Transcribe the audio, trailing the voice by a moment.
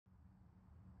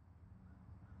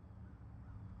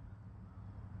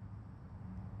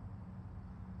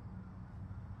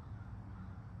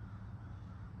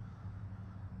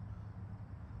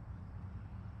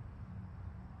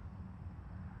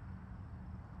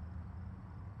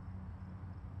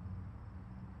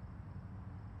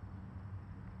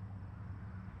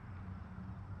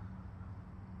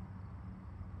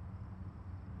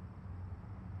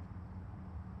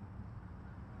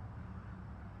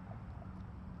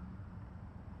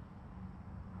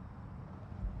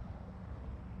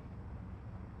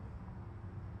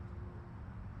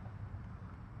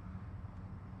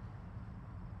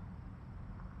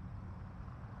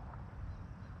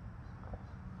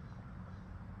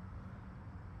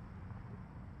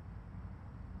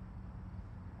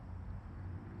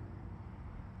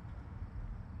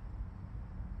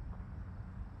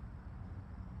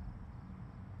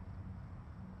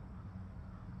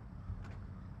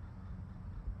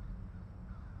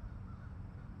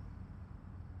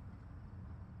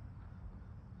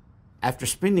After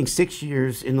spending 6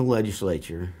 years in the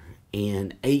legislature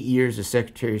and 8 years as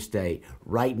Secretary of State,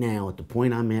 right now at the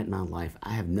point I'm at in my life,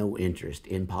 I have no interest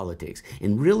in politics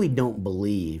and really don't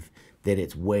believe that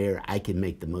it's where I can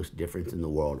make the most difference in the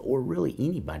world, or really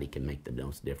anybody can make the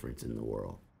most difference in the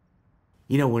world.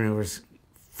 You know, when I was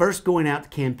first going out to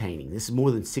campaigning, this is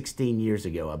more than 16 years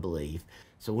ago, I believe.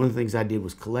 So one of the things I did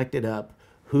was collected up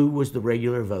who was the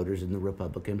regular voters in the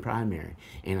Republican primary.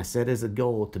 And I set as a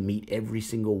goal to meet every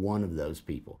single one of those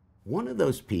people. One of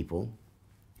those people,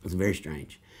 it was very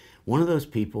strange, one of those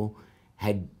people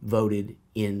had voted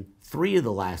in 3 of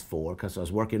the last 4, because I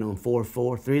was working on 3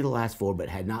 of the last 4, but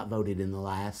had not voted in the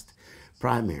last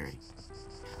primary.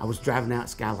 I was driving out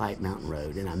Skylight Mountain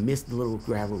Road, and I missed the little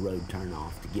gravel road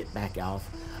turnoff to get back off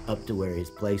up to where his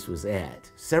place was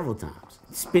at several times.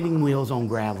 Spinning wheels on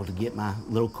gravel to get my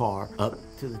little car up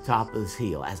to the top of this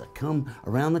hill. As I come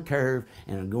around the curve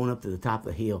and I'm going up to the top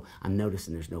of the hill, I'm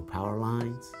noticing there's no power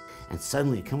lines. And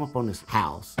suddenly I come up on this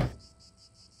house.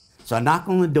 So I knock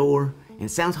on the door, and it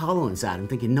sounds hollow inside. I'm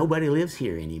thinking nobody lives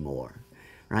here anymore,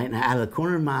 right? And out of the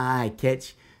corner of my eye, I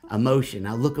catch a motion.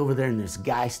 I look over there, and there's a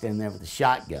guy standing there with a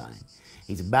shotgun.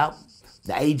 He's about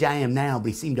the age I am now, but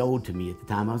he seemed old to me at the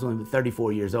time. I was only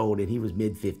 34 years old, and he was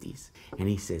mid-50s. And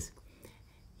he says,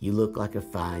 "You look like a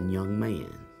fine young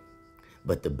man,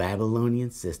 but the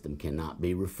Babylonian system cannot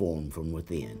be reformed from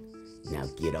within. Now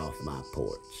get off my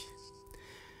porch."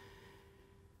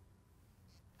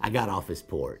 I got off his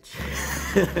porch.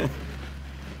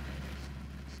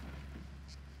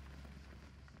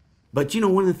 But you know,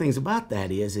 one of the things about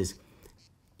that is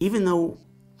even though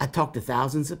I talked to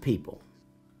thousands of people,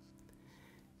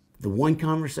 the one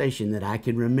conversation that I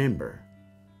can remember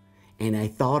and I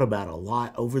thought about a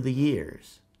lot over the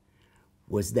years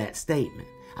was that statement.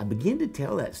 I began to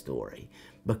tell that story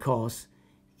because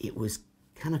it was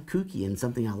kind of kooky and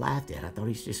something I laughed at. I thought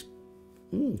he's just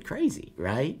crazy,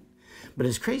 right? But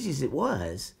as crazy as it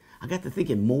was, I got to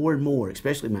thinking more and more,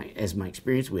 especially as my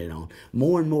experience went on,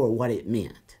 more and more what it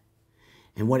meant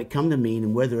and what it come to mean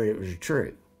and whether it was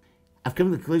true. I've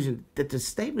come to the conclusion that the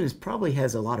statement probably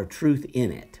has a lot of truth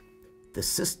in it. The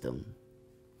system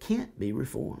can't be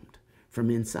reformed from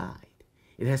inside.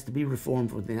 It has to be reformed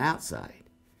from the outside.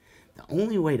 The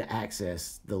only way to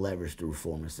access the levers to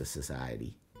reform a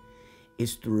society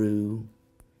is through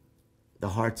the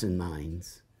hearts and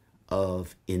minds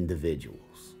of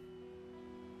individuals.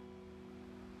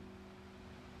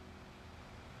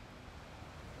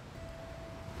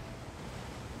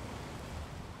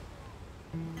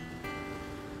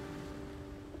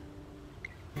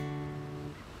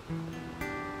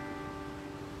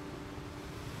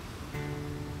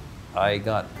 I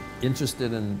got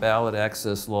interested in ballot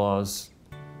access laws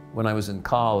when I was in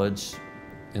college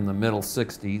in the middle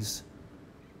 60s,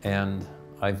 and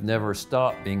I've never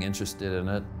stopped being interested in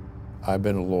it. I've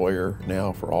been a lawyer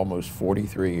now for almost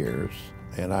 43 years,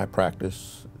 and I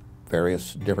practice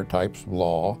various different types of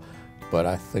law, but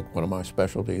I think one of my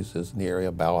specialties is in the area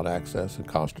of ballot access and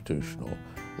constitutional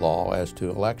law as to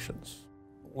elections.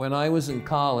 When I was in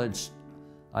college,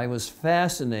 I was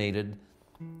fascinated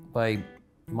by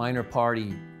minor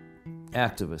party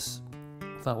activists.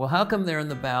 I thought, well, how come they're in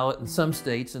the ballot in some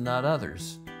states and not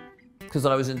others? Because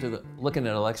I was into looking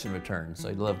at election returns.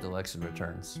 I loved election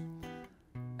returns.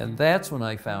 And that's when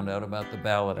I found out about the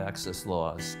ballot access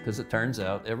laws, because it turns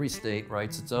out every state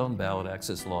writes its own ballot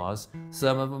access laws.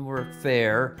 Some of them were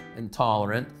fair and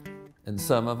tolerant, and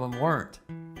some of them weren't.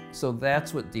 So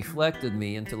that's what deflected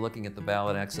me into looking at the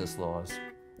ballot access laws.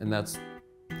 And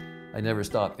I never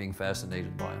stopped being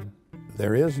fascinated by them.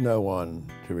 There is no one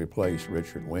to replace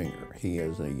Richard Winger. He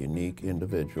is a unique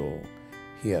individual.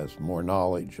 He has more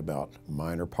knowledge about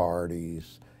minor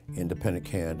parties, independent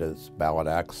candidates, ballot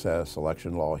access,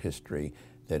 election law history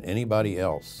than anybody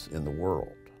else in the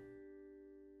world.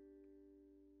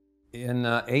 In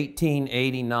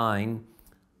 1889,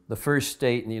 the first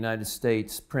state in the United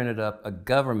States printed up a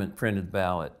government printed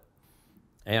ballot.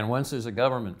 And once there's a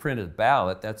government printed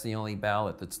ballot, that's the only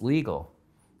ballot that's legal.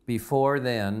 Before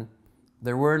then,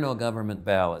 there were no government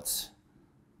ballots.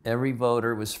 Every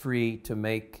voter was free to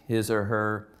make his or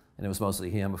her, and it was mostly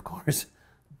him, of course,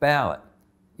 ballot.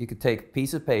 You could take a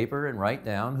piece of paper and write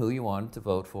down who you wanted to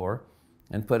vote for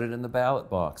and put it in the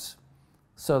ballot box.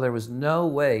 So there was no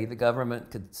way the government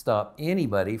could stop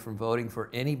anybody from voting for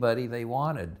anybody they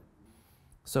wanted.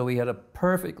 So we had a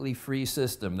perfectly free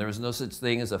system. There was no such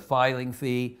thing as a filing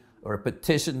fee or a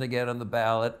petition to get on the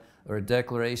ballot or a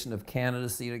declaration of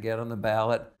candidacy to get on the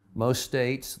ballot. Most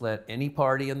states let any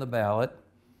party in the ballot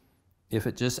if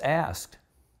it just asked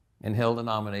and held a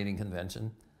nominating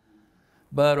convention.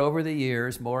 But over the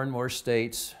years, more and more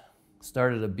states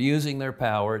started abusing their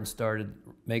power and started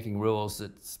making rules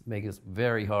that make it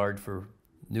very hard for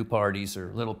new parties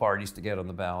or little parties to get on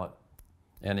the ballot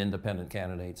and independent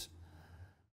candidates.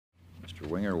 Mr.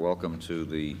 Winger, welcome to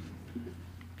the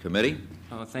committee.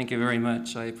 Oh, thank you very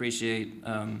much. I appreciate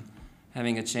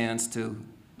having a chance to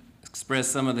express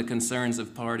some of the concerns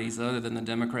of parties other than the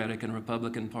Democratic and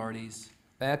Republican parties.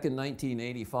 Back in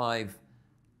 1985,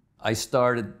 I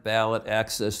started Ballot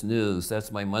Access News.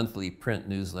 That's my monthly print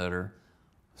newsletter.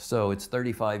 So it's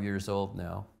 35 years old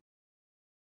now.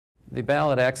 The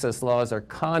ballot access laws are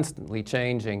constantly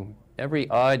changing. Every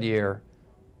odd year,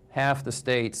 half the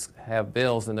states have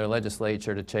bills in their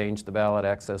legislature to change the ballot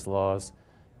access laws.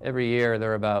 Every year,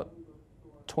 there are about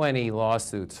 20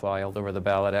 lawsuits filed over the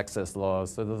ballot access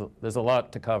laws, so there's a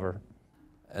lot to cover.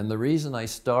 And the reason I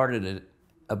started it,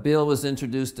 a bill was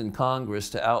introduced in Congress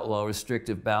to outlaw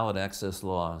restrictive ballot access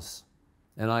laws.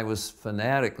 And I was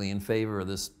fanatically in favor of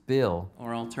this bill.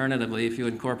 Or alternatively, if you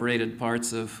incorporated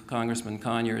parts of Congressman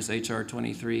Conyers' H.R.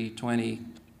 2320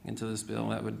 into this bill,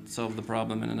 that would solve the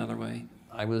problem in another way.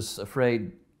 I was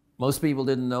afraid most people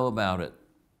didn't know about it.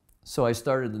 So I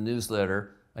started the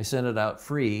newsletter. I sent it out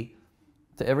free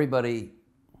to everybody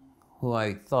who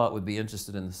I thought would be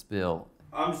interested in this bill.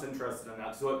 I'm just interested in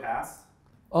that. So it passed?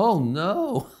 Oh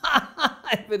no!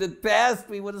 If it had passed,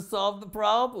 we would have solved the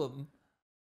problem.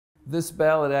 This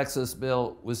ballot access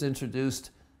bill was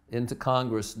introduced into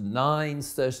Congress 9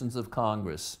 sessions of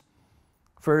Congress.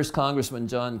 First, Congressman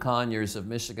John Conyers of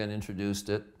Michigan introduced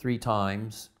it 3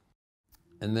 times.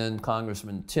 And then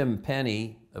Congressman Tim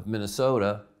Penny of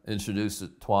Minnesota introduced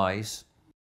it twice.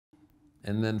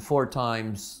 And then 4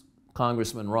 times,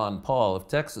 Congressman Ron Paul of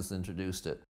Texas introduced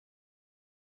it.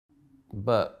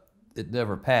 But it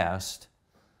never passed.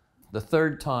 The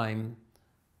 3rd time,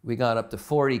 we got up to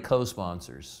 40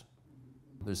 co-sponsors.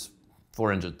 There's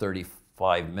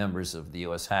 435 members of the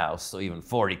U.S. House, so even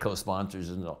 40 co-sponsors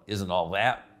isn't all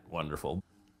that wonderful.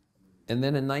 And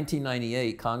then in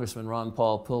 1998, Congressman Ron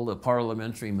Paul pulled a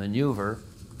parliamentary maneuver.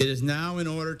 It is now in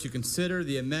order to consider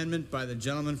the amendment by the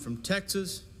gentleman from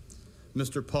Texas,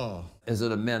 Mr. Paul. As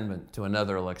an amendment to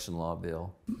another election law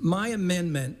bill. My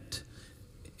amendment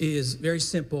is very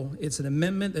simple. It's an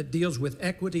amendment that deals with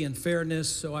equity and fairness,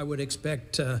 so I would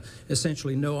expect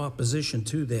essentially no opposition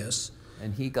to this.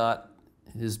 And he got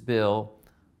his bill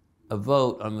a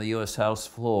vote on the U.S. House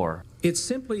floor. It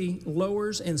simply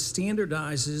lowers and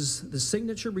standardizes the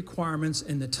signature requirements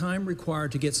and the time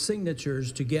required to get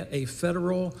signatures to get a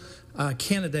federal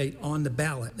candidate on the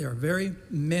ballot. There are very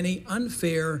many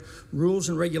unfair rules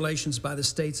and regulations by the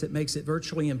states that makes it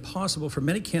virtually impossible for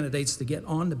many candidates to get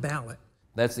on the ballot.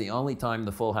 That's the only time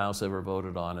the full House ever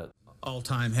voted on it. All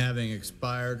time having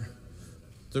expired.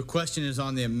 The question is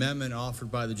on the amendment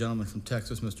offered by the gentleman from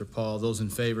Texas, Mr. Paul. Those in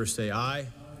favor say aye.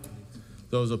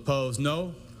 Those opposed,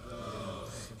 no. No.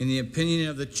 In the opinion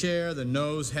of the chair, the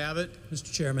noes have it.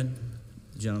 Mr. Chairman.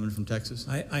 The gentleman from Texas.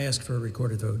 I ask for a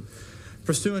recorded vote.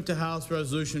 Pursuant to House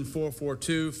Resolution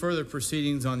 442, further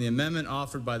proceedings on the amendment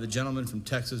offered by the gentleman from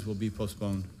Texas will be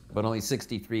postponed. But only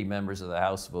 63 members of the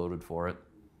House voted for it.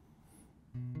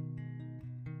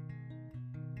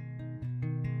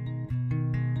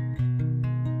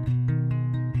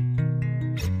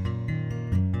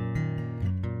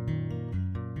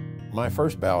 My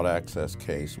first ballot access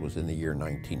case was in the year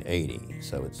 1980,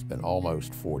 so it's been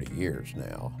almost 40 years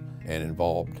now, and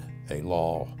involved a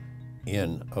law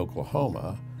in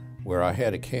Oklahoma where I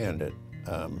had a candidate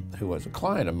who was a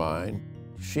client of mine.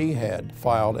 She had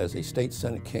filed as a state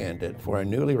Senate candidate for a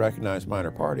newly recognized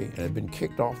minor party and had been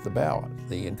kicked off the ballot.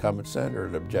 The incumbent senator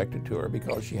had objected to her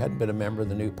because she hadn't been a member of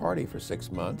the new party for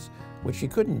 6 months, which she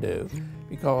couldn't do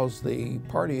because the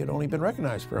party had only been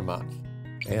recognized for a month.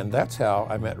 And that's how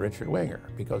I met Richard Winger,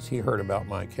 because he heard about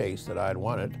my case that I had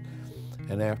wanted.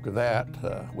 And after that,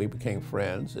 we became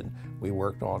friends and we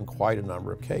worked on quite a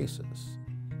number of cases.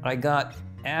 I got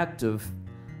active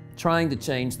trying to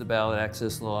change the ballot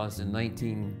access laws in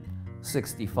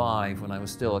 1965 when I was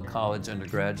still a college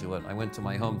undergraduate. I went to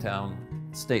my hometown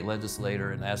state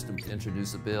legislator and asked him to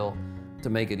introduce a bill to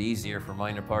make it easier for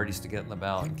minor parties to get on the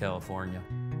ballot in California.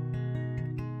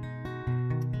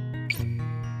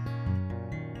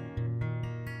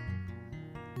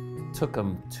 It took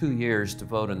them 2 years to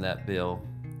vote on that bill.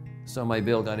 So my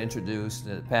bill got introduced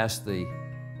and it passed the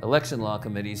election law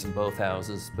committees in both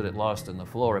houses, but it lost on the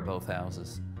floor of both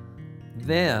houses.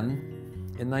 Then,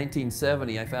 in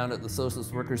 1970, I found out the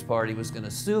Socialist Workers' Party was going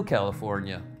to sue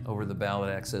California over the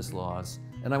ballot access laws,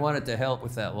 and I wanted to help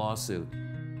with that lawsuit.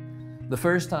 The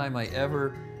first time I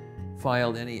ever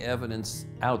filed any evidence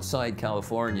outside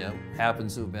California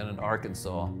happens to have been in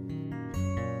Arkansas.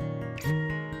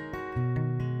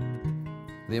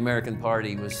 the American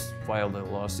Party filed a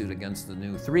lawsuit against the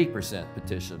new 3%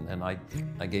 petition, and I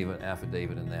gave an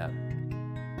affidavit in that.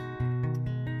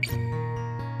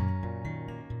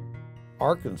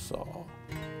 Arkansas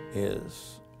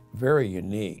is very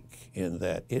unique in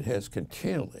that it has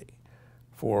continually,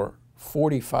 for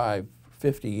 45,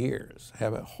 50 years,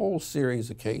 have a whole series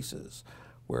of cases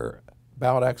where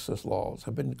ballot access laws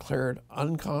have been declared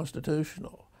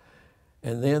unconstitutional.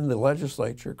 And then the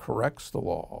legislature corrects the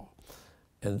law.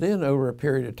 And then over a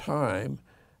period of time,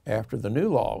 after the new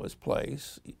law was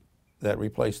placed, that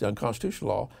replaced the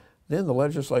unconstitutional law, then the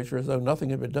legislature, as though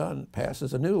nothing had been done,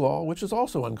 passes a new law, which is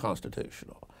also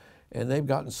unconstitutional. And they've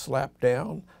gotten slapped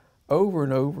down over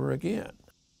and over again.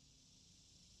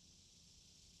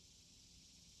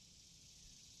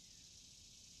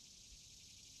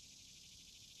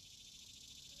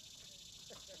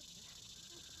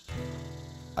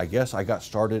 I guess I got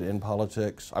started in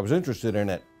politics. I was interested in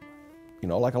it, you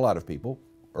know, like a lot of people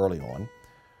early on,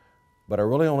 but I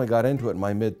really only got into it in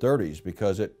my mid-30s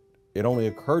because it only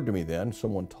occurred to me then,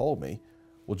 someone told me,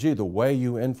 well, gee, the way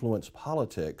you influence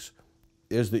politics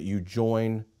is that you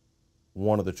join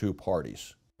one of the two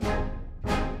parties. You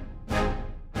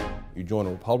join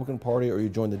the Republican Party or you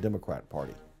join the Democrat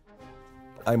Party.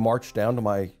 I marched down to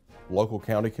my local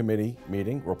county committee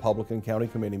meeting, Republican county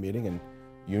committee meeting in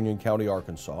Union County,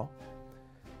 Arkansas,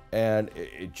 and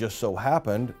it just so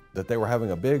happened that they were having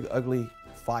a big, ugly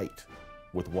fight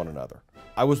with one another.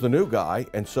 I was the new guy,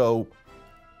 and so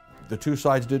the two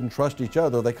sides didn't trust each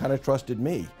other. They kind of trusted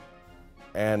me.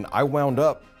 And I wound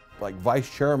up like vice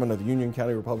chairman of the Union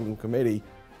County Republican Committee,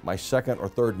 my second or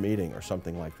third meeting or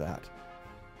something like that.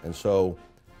 And so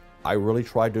I really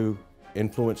tried to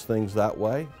influence things that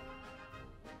way.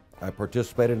 I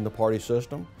participated in the party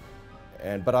system,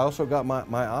 but I also got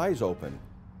my eyes open.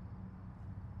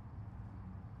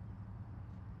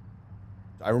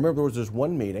 I remember there was this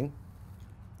one meeting,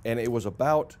 and it was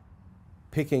about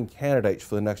picking candidates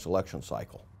for the next election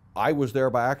cycle. I was there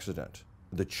by accident.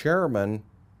 The chairman,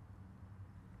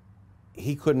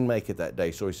 he couldn't make it that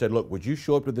day, so he said, look, would you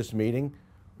show up to this meeting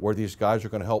where these guys are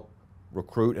going to help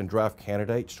recruit and draft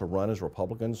candidates to run as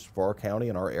Republicans for our county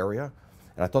and our area?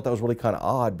 And I thought that was really kind of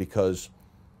odd because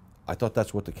I thought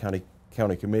that's what the county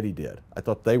committee did. I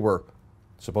thought they were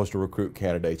supposed to recruit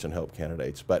candidates and help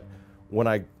candidates. But when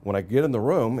I get in the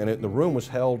room, and the room was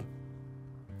held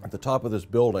at the top of this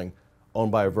building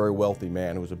owned by a very wealthy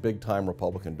man who was a big-time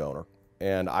Republican donor.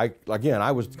 And I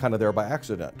was kind of there by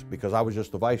accident because I was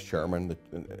just the vice chairman,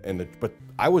 but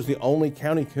I was the only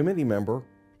county committee member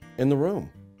in the room.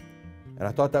 And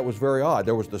I thought that was very odd.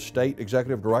 There was the state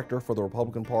executive director for the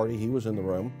Republican Party. He was in the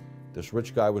room. This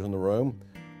rich guy was in the room.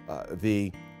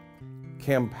 The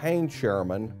campaign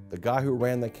chairman, the guy who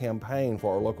ran the campaign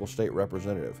for our local state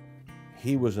representative,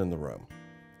 he was in the room.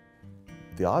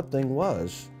 The odd thing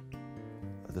was,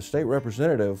 the state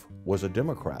representative was a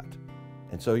Democrat.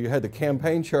 And so you had the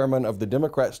campaign chairman of the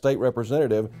Democrat state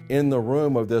representative in the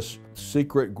room of this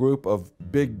secret group of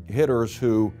big hitters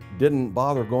who didn't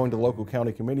bother going to local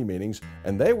county committee meetings,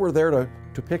 and they were there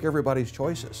to pick everybody's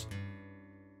choices.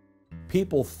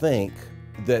 People think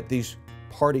that these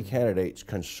party candidates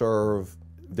can serve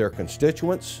their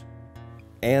constituents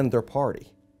and their party.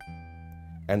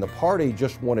 And the party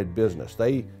just wanted business.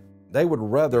 They would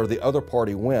rather the other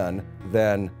party win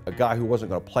than a guy who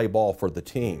wasn't going to play ball for the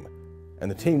team. And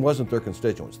the team wasn't their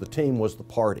constituents. The team was the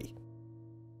party.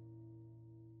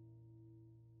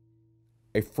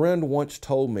 A friend once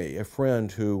told me, a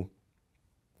friend who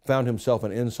found himself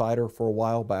an insider for a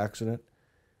while by accident,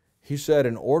 he said,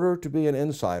 in order to be an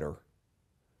insider,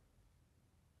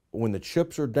 when the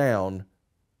chips are down,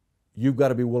 you've got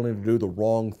to be willing to do the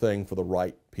wrong thing for the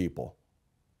right people.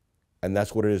 And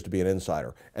that's what it is to be an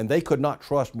insider. And they could not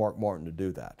trust Mark Martin to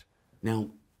do that.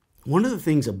 Now, one of the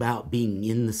things about being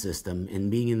in the system and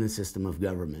being in the system of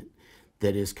government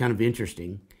that is kind of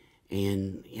interesting,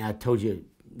 and I told you,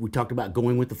 we talked about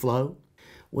going with the flow.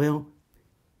 Well,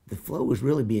 the flow is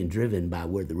really being driven by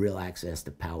where the real access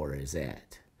to power is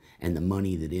at and the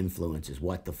money that influences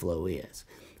what the flow is.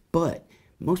 But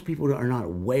most people are not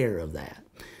aware of that.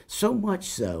 So much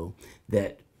so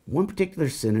that one particular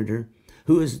senator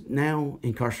who is now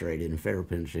incarcerated in a federal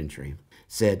penitentiary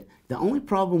said, the only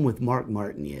problem with Mark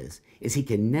Martin is he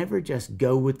can never just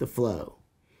go with the flow.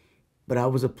 But I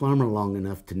was a plumber long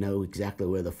enough to know exactly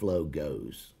where the flow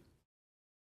goes.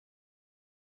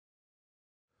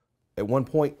 At one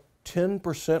point,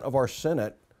 10% of our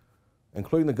Senate,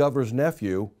 including the governor's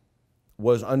nephew,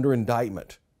 was under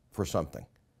indictment for something.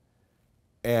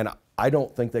 And I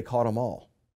don't think they caught them all.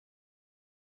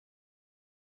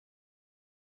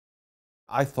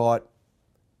 I thought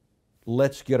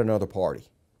let's get another party.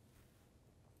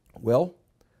 Well,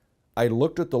 I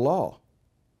looked at the law.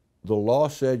 The law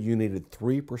said you needed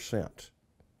 3%,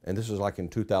 and this is like in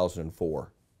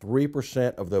 2004,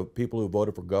 3% of the people who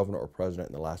voted for governor or president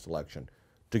in the last election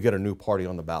to get a new party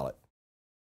on the ballot.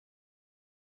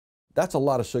 That's a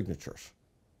lot of signatures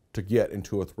to get in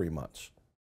 2 or 3 months.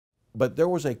 But there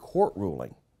was a court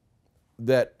ruling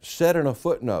that said in a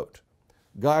footnote,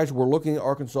 guys, we're looking at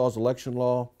Arkansas's election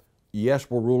law. Yes,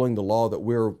 we're ruling the law that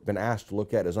we've been asked to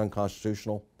look at is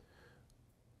unconstitutional.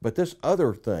 But this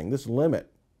other thing, this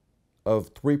limit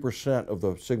of 3% of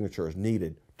the signatures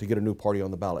needed to get a new party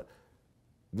on the ballot,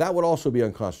 that would also be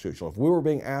unconstitutional. If we were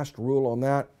being asked to rule on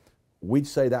that, we'd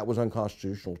say that was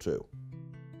unconstitutional too.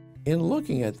 In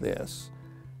looking at this,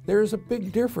 there is a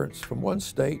big difference from one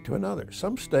state to another.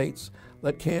 Some states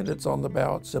let candidates on the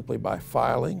ballot simply by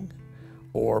filing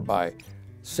or by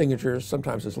signatures,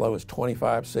 sometimes as low as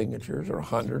 25 signatures or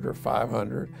 100 or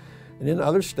 500. And in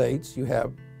other states, you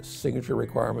have signature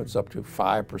requirements up to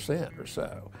 5% or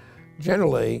so.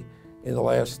 Generally, in the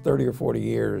last 30 or 40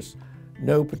 years,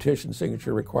 no petition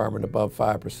signature requirement above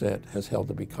 5% has held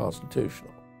to be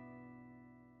constitutional.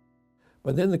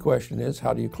 But then the question is,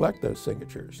 how do you collect those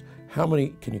signatures? How many,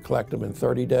 can you collect them in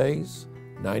 30 days,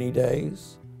 90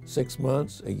 days, 6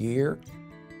 months, a year?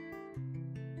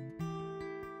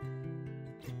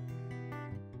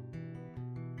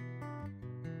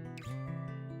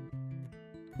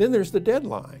 Then there's the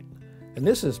deadline, and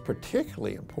this is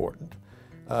particularly important.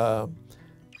 A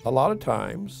lot of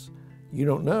times, you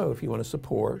don't know if you want to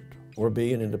support or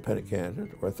be an independent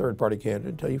candidate or a third-party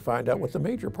candidate until you find out what the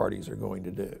major parties are going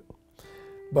to do.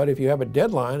 But if you have a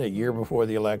deadline a year before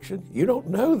the election, you don't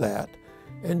know that.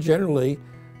 And generally,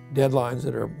 deadlines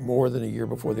that are more than a year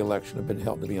before the election have been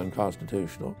held to be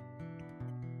unconstitutional.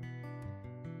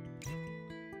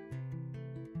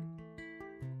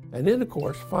 And then, of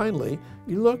course, finally,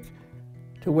 you look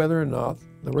to whether or not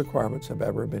the requirements have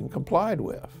ever been complied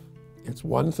with. It's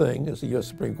one thing, as the U.S.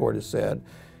 Supreme Court has said,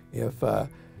 if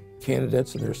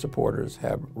candidates and their supporters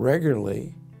have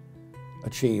regularly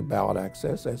achieved ballot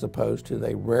access as opposed to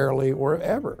they rarely or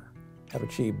ever have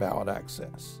achieved ballot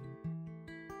access.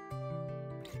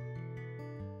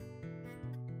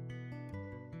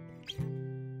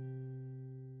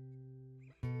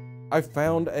 I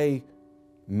found a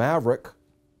maverick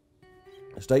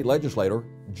state legislator,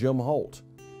 Jim Holt,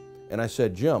 and I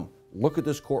said, Jim, look at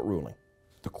this court ruling.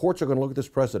 The courts are going to look at this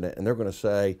precedent and they're going to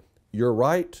say, you're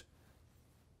right,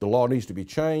 the law needs to be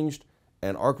changed,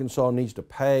 and Arkansas needs to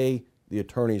pay the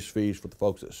attorney's fees for the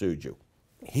folks that sued you.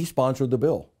 He sponsored the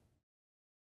bill.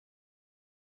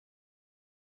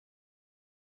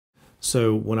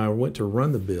 So when I went to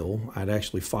run the bill, I'd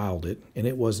actually filed it, and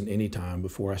it wasn't any time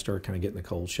before I started kind of getting the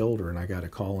cold shoulder, and I got a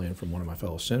call in from one of my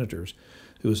fellow senators,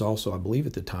 who was also, I believe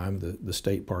at the time, the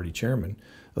state party chairman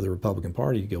of the Republican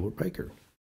Party, Gilbert Baker.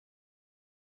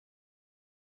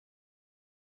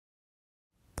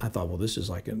 I thought, well, this is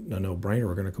like a no-brainer.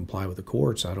 We're going to comply with the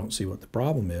courts. I don't see what the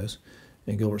problem is.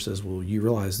 And Gilbert says, well, you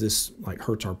realize this like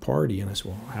hurts our party. And I said,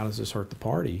 well, how does this hurt the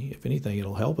party? If anything,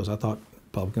 it'll help us. I thought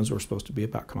Republicans were supposed to be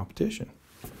about competition.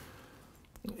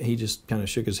 He just kind of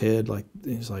shook his head. Like,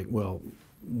 he's like, well,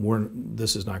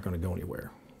 this is not going to go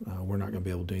anywhere. We're not going to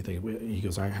be able to do anything. He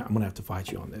goes, I'm going to have to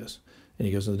fight you on this. And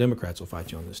he goes, and the Democrats will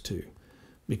fight you on this too,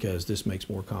 because this makes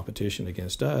more competition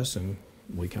against us, and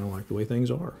we kind of like the way things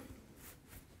are.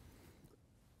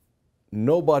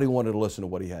 Nobody wanted to listen to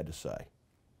what he had to say.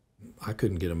 I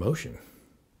couldn't get a motion.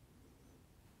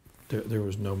 There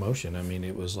was no motion. I mean,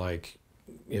 it was like,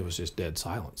 it was just dead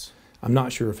silence. I'm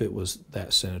not sure if it was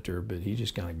that senator, but he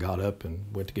just kind of got up and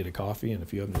went to get a coffee, and a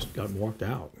few of them just got and walked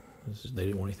out. They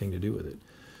didn't want anything to do with it.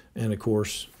 And of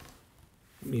course,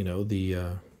 you know,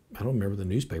 I don't remember the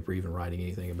newspaper even writing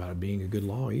anything about it being a good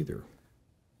law either.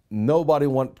 Nobody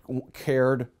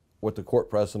cared what the court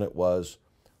precedent was.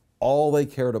 All they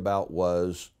cared about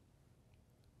was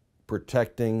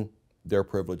protecting their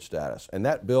privileged status. And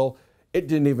that bill, it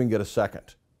didn't even get a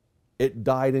second. It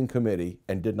died in committee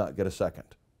and did not get a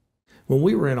second. When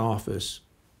we were in office,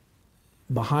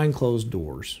 behind closed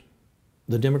doors,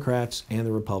 the Democrats and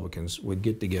the Republicans would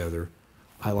get together.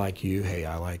 I like you, hey,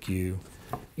 I like you.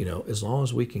 You know, as long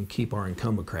as we can keep our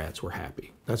incumbent-crats, we're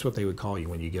happy. That's what they would call you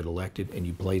when you get elected and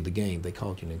you played the game. They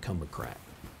called you an incumbent-crat.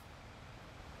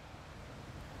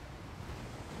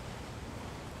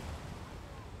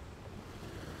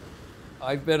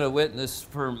 I've been a witness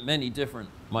for many different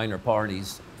minor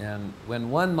parties, and when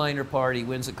one minor party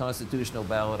wins a constitutional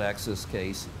ballot access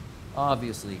case,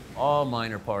 obviously all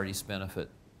minor parties benefit.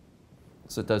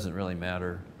 So it doesn't really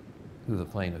matter who the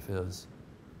plaintiff is.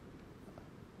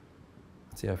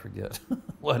 See, I forget.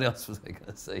 What else was I going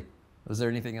to say? Was there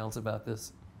anything else about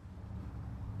this?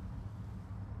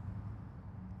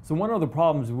 So one of the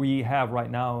problems we have right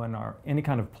now in any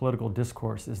kind of political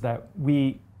discourse is that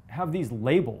we have these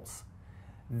labels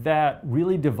that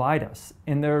really divide us,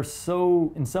 and they're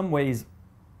so, in some ways,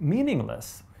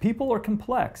 meaningless. People are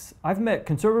complex. I've met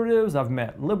conservatives, I've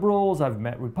met liberals, I've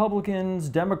met Republicans,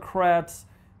 Democrats.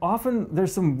 Often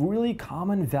there's some really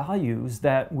common values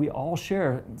that we all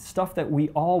share, stuff that we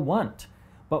all want.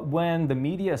 But when the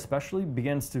media especially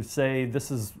begins to say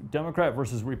this is Democrat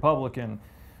versus Republican,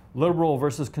 liberal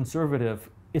versus conservative,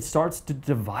 it starts to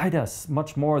divide us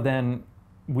much more than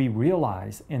we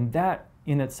realize, and that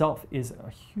in itself is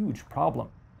a huge problem.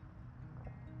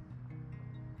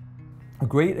 A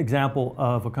great example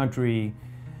of a country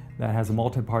that has a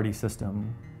multi-party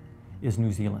system is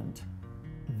New Zealand.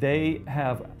 They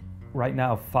have right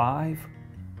now 5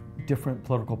 different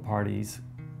political parties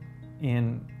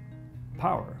in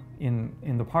power, in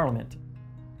the parliament.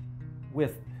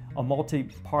 With a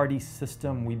multi-party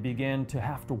system, we begin to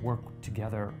have to work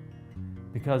together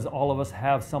because all of us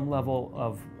have some level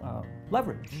of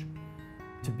leverage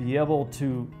to be able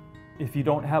to, if you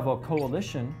don't have a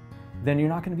coalition, then you're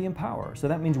not going to be in power. So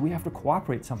that means we have to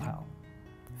cooperate somehow.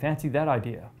 Fancy that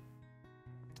idea.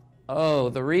 Oh,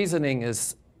 the reasoning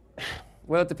is,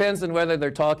 well, it depends on whether they're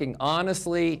talking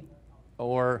honestly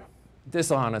or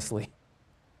dishonestly.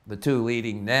 The 2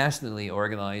 leading nationally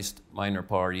organized minor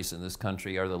parties in this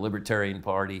country are the Libertarian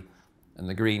Party and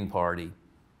the Green Party.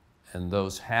 And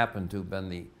those happen to have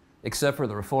been except for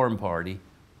the Reform Party,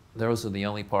 those are the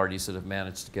only parties that have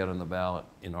managed to get on the ballot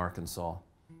in Arkansas.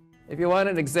 If you want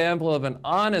an example of an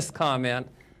honest comment,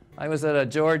 I was at a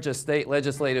Georgia state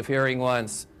legislative hearing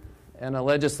once, and a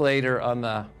legislator on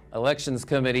the elections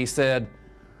committee said,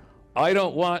 "I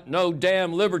don't want no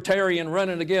damn libertarian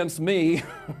running against me,"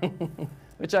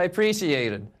 which I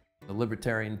appreciated. The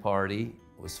Libertarian Party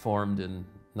was formed in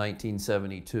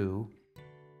 1972,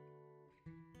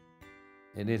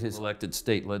 and it has elected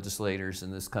state legislators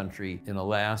in this country in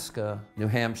Alaska, New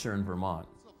Hampshire, and Vermont.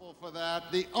 For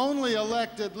that, the only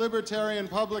elected libertarian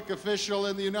public official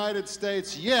in the United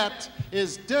States yet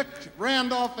is Dick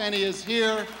Randolph, and he is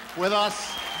here with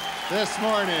us this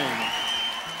morning.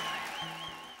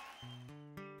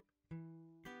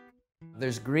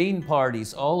 There's Green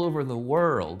parties all over the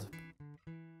world,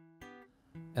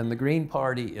 and the Green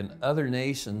Party in other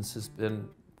nations has been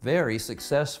very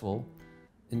successful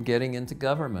in getting into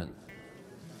government.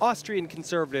 Austrian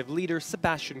conservative leader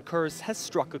Sebastian Kurz has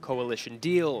struck a coalition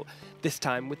deal, this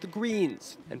time with the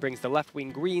Greens, and brings the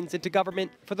left-wing Greens into government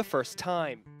for the first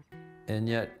time. And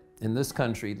yet, in this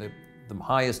country, the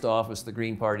highest office the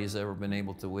Green Party has ever been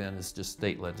able to win is just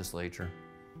state legislature.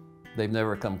 They've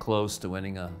never come close to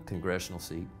winning a congressional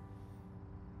seat.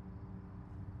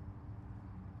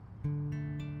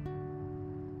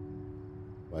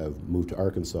 I've moved to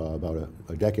Arkansas about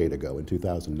a decade ago, in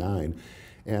 2009.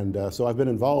 And so I've been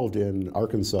involved in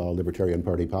Arkansas Libertarian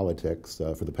Party politics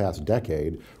for the past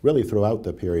decade, really throughout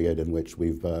the period in which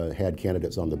we've had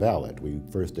candidates on the ballot. We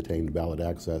first attained ballot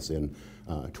access in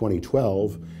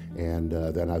 2012, and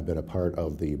then I've been a part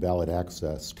of the ballot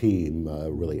access team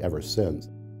really ever since.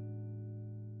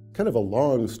 Kind of a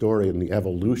long story in the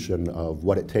evolution of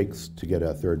what it takes to get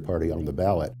a third party on the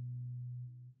ballot.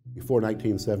 Before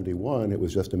 1971, it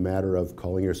was just a matter of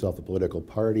calling yourself a political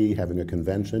party, having a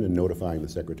convention, and notifying the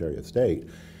Secretary of State.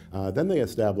 Then they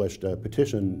established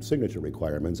petition signature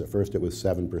requirements. At first it was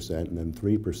 7% and then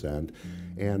 3%.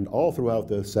 And all throughout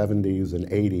the 70s and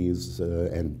 80s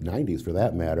and 90s, for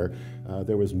that matter,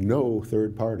 there was no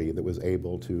third party that was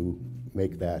able to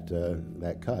make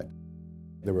that cut.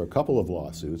 There were a couple of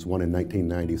lawsuits, one in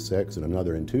 1996 and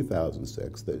another in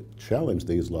 2006, that challenged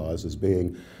these laws as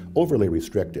being overly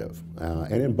restrictive.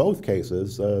 And in both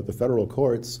cases, the federal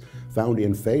courts found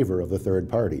in favor of the third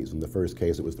parties. In the first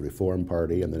case, it was the Reform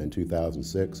Party, and then in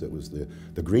 2006, it was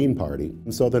the Green Party.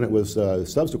 And so then it was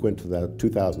subsequent to that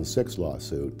 2006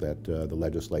 lawsuit that the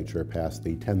legislature passed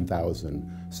the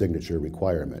 10,000 signature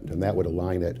requirement, and that would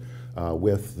align it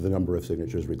with the number of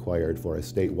signatures required for a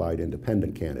statewide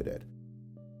independent candidate.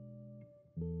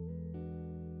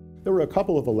 There were a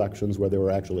couple of elections where there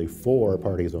were actually 4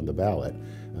 parties on the ballot,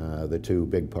 the 2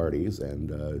 big parties, and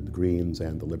the Greens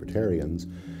and the Libertarians.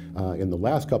 In the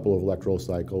last couple of electoral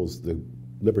cycles, the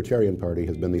Libertarian Party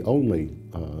has been the only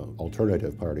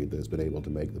alternative party that has been able to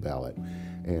make the ballot.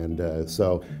 And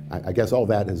so I guess all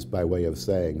that is by way of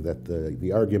saying that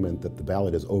the argument that the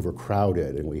ballot is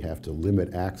overcrowded and we have to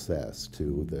limit access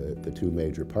to the two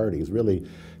major parties really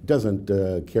doesn't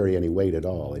carry any weight at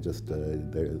all. It just,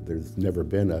 there's never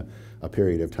been a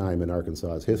period of time in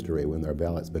Arkansas's history when their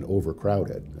ballot's been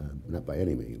overcrowded, not by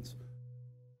any means.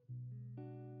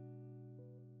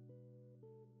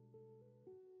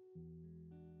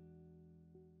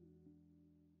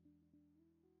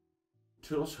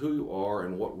 Tell us who you are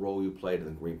and what role you played in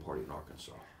the Green Party in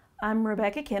Arkansas. I'm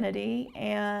Rebecca Kennedy,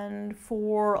 and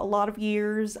for a lot of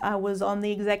years I was on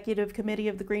the executive committee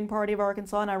of the Green Party of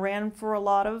Arkansas, and I ran for a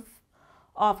lot of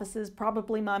offices.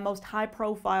 Probably my most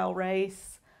high-profile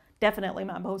race, definitely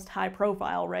my most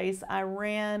high-profile race, I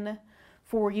ran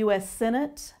for U.S.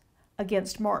 Senate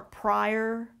against Mark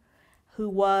Pryor, who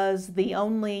was the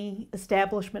only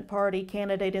establishment party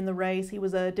candidate in the race. He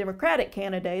was a Democratic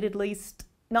candidate, at least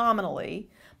nominally,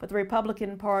 but the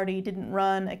Republican Party didn't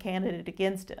run a candidate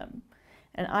against him.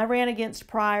 And I ran against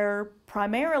Pryor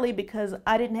primarily because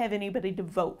I didn't have anybody to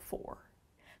vote for.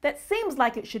 That seems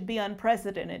like it should be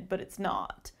unprecedented, but it's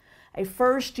not. A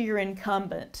first-year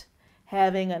incumbent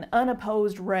having an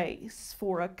unopposed race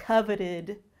for a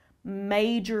coveted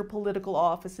major political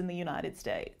office in the United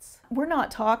States. We're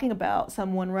not talking about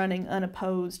someone running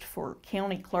unopposed for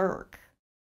county clerk.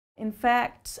 In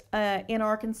fact, in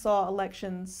Arkansas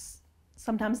elections,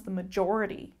 sometimes the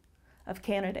majority of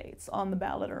candidates on the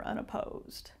ballot are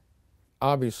unopposed.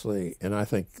 Obviously, and I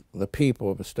think the people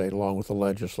of the state, along with the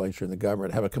legislature and the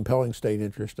government, have a compelling state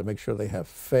interest to make sure they have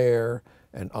fair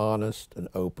and honest and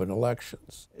open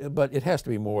elections. But it has to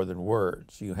be more than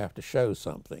words. You have to show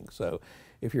something. So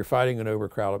if you're fighting an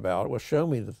overcrowded ballot, well, show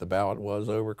me that the ballot was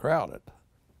overcrowded.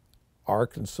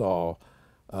 Arkansas,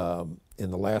 in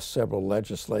the last several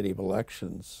legislative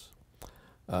elections,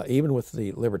 even with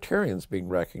the Libertarians being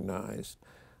recognized,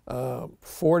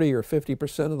 40 or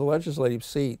 50% of the legislative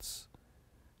seats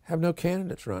have no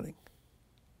candidates running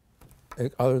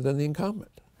other than the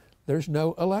incumbent. There's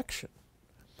no election.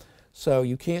 So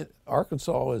you can't,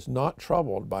 Arkansas is not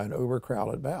troubled by an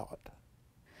overcrowded ballot.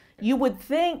 You would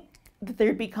think that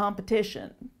there'd be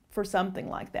competition for something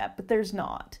like that, but there's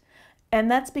not. And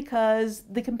that's because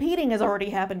the competing has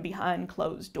already happened behind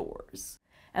closed doors.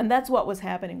 And that's what was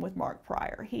happening with Mark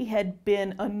Pryor. He had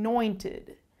been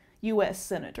anointed U.S.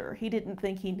 Senator. He didn't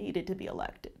think he needed to be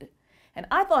elected. And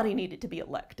I thought he needed to be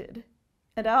elected.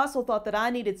 And I also thought that I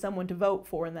needed someone to vote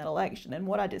for in that election. And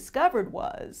what I discovered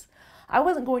was I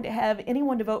wasn't going to have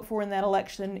anyone to vote for in that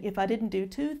election if I didn't do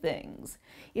two things.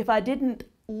 If I didn't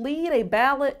lead a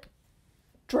ballot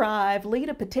drive, lead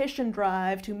a petition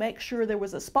drive to make sure there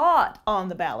was a spot on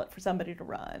the ballot for somebody to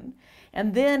run.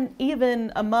 And then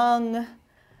even among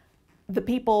the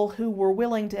people who were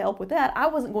willing to help with that, I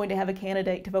wasn't going to have a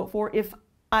candidate to vote for if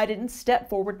I didn't step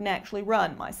forward and actually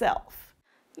run myself.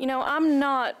 You know, I'm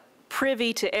not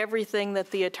privy to everything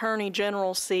that the Attorney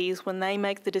General sees when they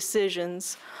make the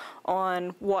decisions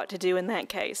on what to do in that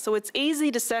case. So it's easy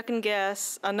to second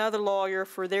guess another lawyer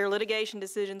for their litigation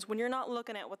decisions when you're not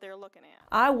looking at what they're looking at.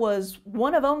 I was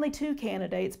one of only two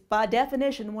candidates, by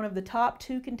definition one of the top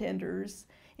two contenders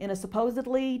in a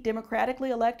supposedly democratically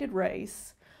elected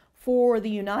race for the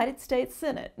United States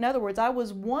Senate. In other words, I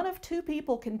was one of two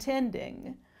people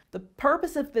contending. The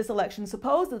purpose of this election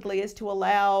supposedly is to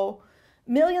allow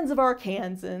millions of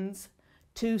Arkansans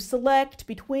to select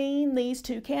between these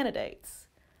two candidates.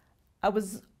 I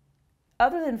was,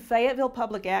 other than Fayetteville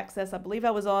Public Access, I believe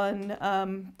I was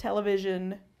on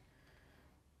television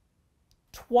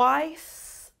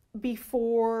twice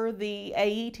before the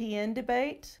AETN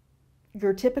debate.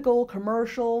 Your typical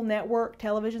commercial network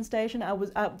television station. I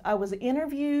was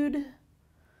interviewed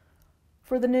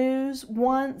for the news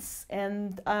once,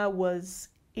 and I was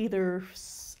either,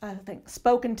 I think,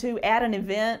 spoken to at an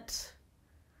event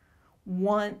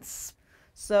once.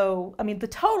 So, I mean, the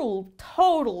total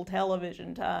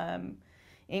television time,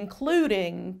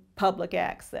 including public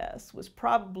access, was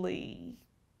probably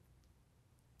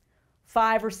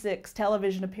 5 or 6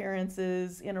 television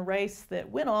appearances in a race that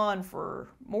went on for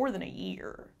more than a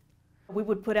year. We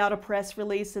would put out a press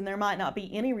release and there might not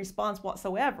be any response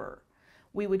whatsoever.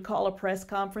 We would call a press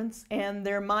conference and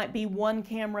there might be one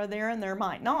camera there and there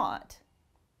might not.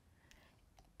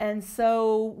 And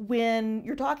so when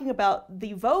you're talking about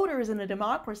the voters in a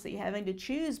democracy having to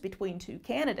choose between two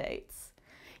candidates,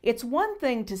 it's one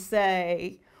thing to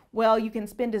say, well, you can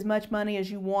spend as much money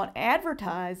as you want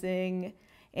advertising,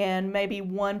 and maybe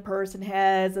one person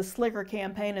has a slicker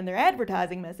campaign and their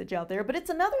advertising message out there, but it's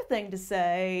another thing to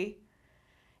say,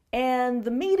 And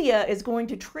the media is going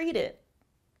to treat it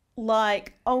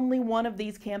like only one of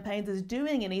these campaigns is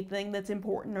doing anything that's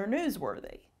important or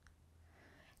newsworthy.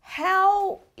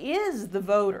 How is the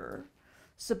voter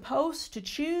supposed to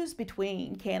choose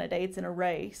between candidates in a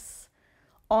race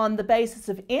on the basis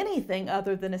of anything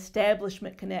other than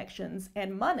establishment connections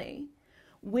and money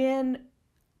when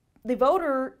the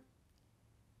voter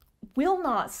will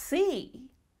not see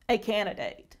a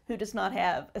candidate who does not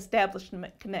have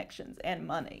establishment connections and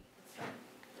money?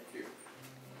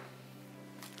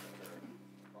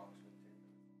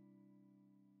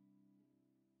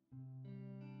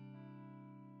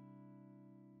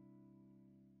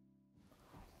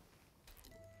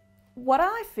 What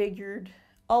I figured,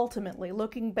 ultimately,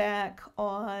 looking back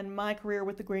on my career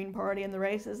with the Green Party and the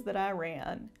races that I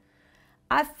ran,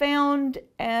 I found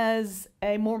as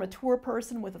a more mature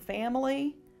person with a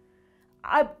family,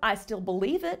 I still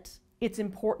believe it. It's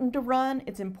important to run.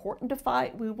 It's important to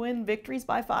fight. We win victories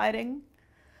by fighting.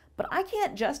 But I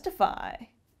can't justify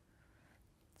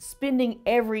spending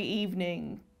every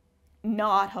evening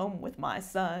not home with my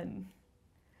son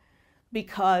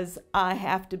because I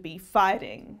have to be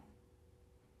fighting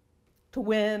to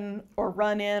win or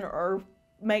run in or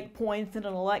make points in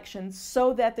an election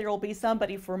so that there will be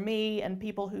somebody for me and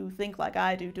people who think like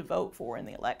I do to vote for in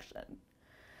the election.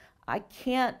 I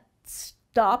can't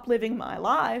stop living my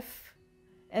life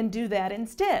and do that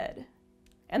instead.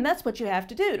 And that's what you have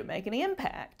to do to make any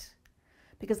impact.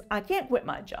 Because I can't quit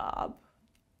my job.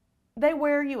 They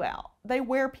wear you out. They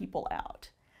wear people out.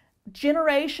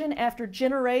 Generation after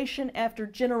generation after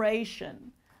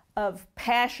generation of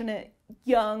passionate,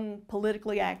 young,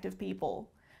 politically active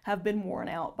people have been worn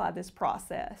out by this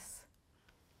process.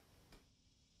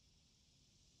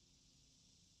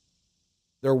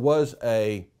 There was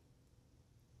a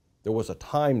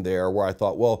time there where I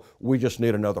thought, well, we just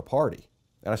need another party.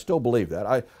 And I still believe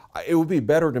that. It would be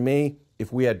better to me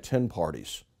if we had 10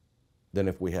 parties than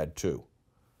if we had 2.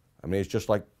 I mean, it's just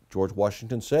like George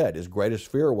Washington said, his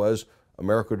greatest fear was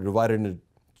America divided into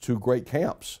 2 great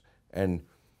camps, and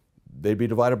they'd be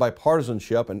divided by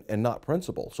partisanship and not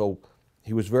principle. So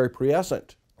he was very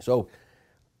prescient. So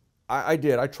I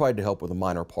tried to help with a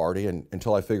minor party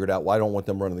until I figured out, well, I don't want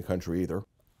them running the country either.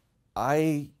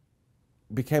 I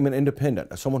became an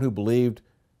independent, someone who believed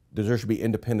that there should be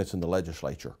independence in the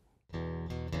legislature.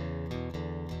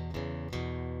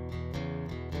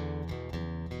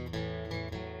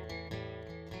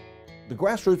 The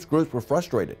grassroots groups were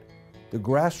frustrated. The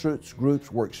grassroots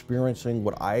groups were experiencing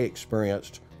what I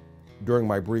experienced during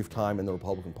my brief time in the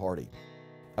Republican Party.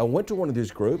 I went to one of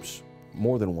these groups,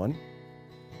 more than one.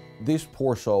 These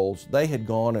poor souls, they had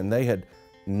gone and they had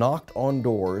knocked on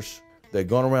doors. They'd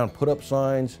gone around, put up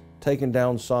signs, taken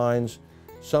down signs.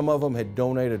 Some of them had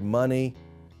donated money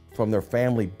from their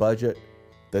family budget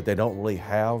that they don't really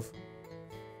have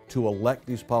to elect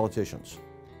these politicians.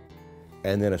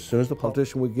 And then as soon as the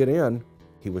politician would get in,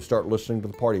 he would start listening to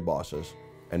the party bosses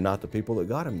and not the people that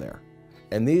got him there.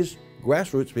 And these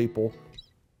grassroots people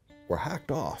were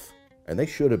hacked off, and they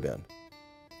should have been.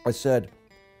 I said,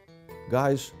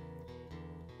 guys,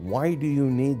 why do you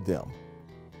need them?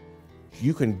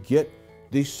 You can get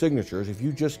these signatures. If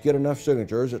you just get enough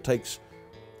signatures, it takes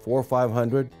 400 or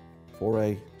 500 for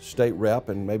a state rep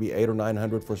and maybe 800 or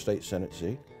 900 for a state Senate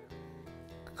seat.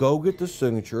 Go get the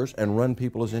signatures and run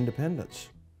people as independents.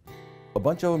 A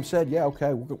bunch of them said, yeah,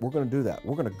 okay, we're going to do that.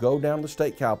 We're going to go down to the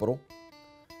state capitol.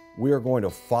 We are going to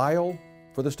file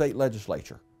for the state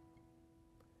legislature.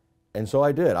 And so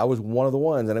I did. I was one of the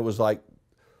ones, and it was like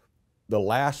the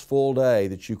last full day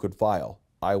that you could file.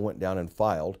 I went down and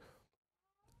filed.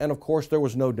 And of course, there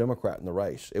was no Democrat in the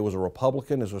race. It was a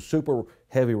Republican. It was a super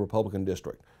heavy Republican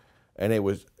district. And it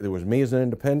was me as an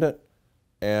independent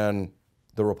and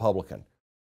the Republican.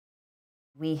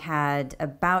 We had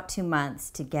about 2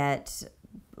 months to get,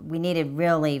 we needed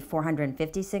really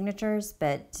 450 signatures,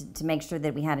 but to make sure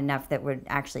that we had enough that would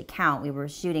actually count, we were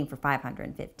shooting for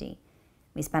 550.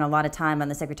 We spent a lot of time on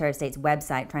the Secretary of State's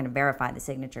website trying to verify the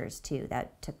signatures too.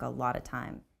 That took a lot of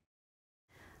time.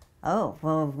 Oh,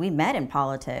 well, we met in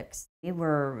politics. We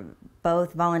were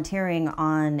both volunteering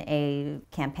on a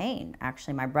campaign.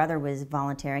 Actually, my brother was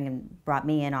volunteering and brought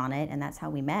me in on it, and that's how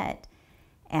we met.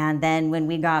 And then when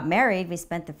we got married, we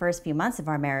spent the first few months of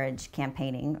our marriage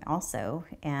campaigning also,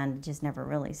 and just never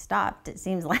really stopped. It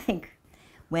seems like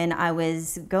when I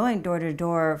was going door to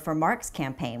door for Mark's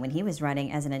campaign, when he was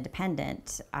running as an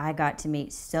independent, I got to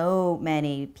meet so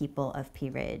many people of Pea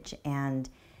Ridge, and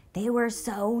they were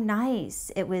so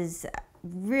nice. It was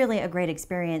really a great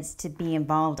experience to be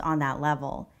involved on that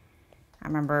level. I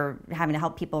remember having to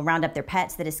help people round up their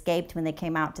pets that escaped when they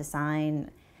came out to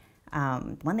sign.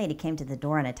 One lady came to the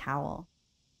door in a towel.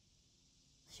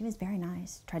 She was very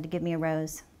nice, tried to give me a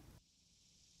rose.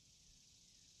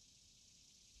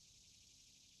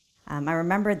 I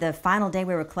remember the final day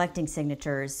we were collecting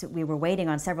signatures, we were waiting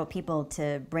on several people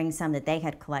to bring some that they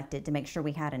had collected to make sure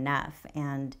we had enough.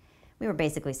 And we were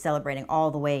basically celebrating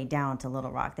all the way down to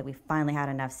Little Rock that we finally had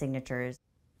enough signatures.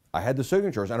 I had the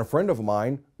signatures, and a friend of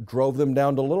mine drove them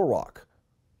down to Little Rock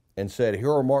and said,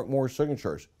 here are Mark Moore's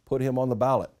signatures, put him on the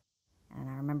ballot. And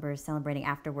I remember celebrating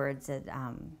afterwards at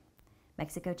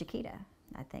Mexico Chiquita,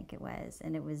 I think it was,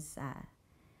 and it was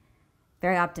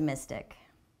very optimistic.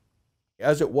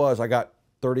 As it was, I got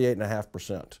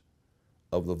 38.5%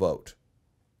 of the vote.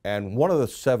 And one of the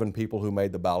 7 people who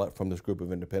made the ballot from this group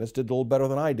of independents did a little better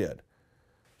than I did.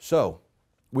 So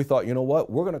we thought, you know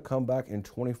what, we're going to come back in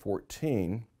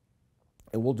 2014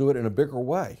 and we'll do it in a bigger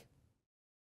way.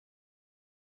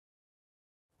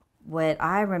 What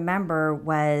I remember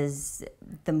was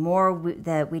the more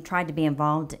that we tried to be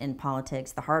involved in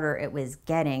politics, the harder it was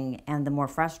getting and the more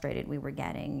frustrated we were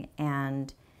getting.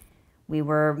 And we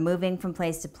were moving from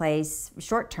place to place,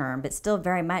 short term, but still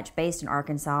very much based in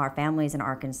Arkansas. Our family's in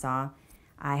Arkansas.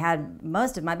 I had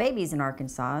most of my babies in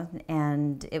Arkansas,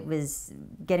 and it was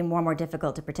getting more and more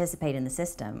difficult to participate in the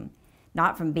system,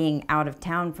 not from being out of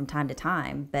town from time to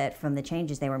time, but from the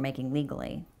changes they were making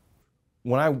legally.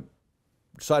 When I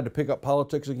decided to pick up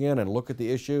politics again and look at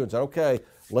the issue and said, okay,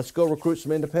 let's go recruit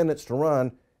some independents to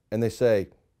run, and they say,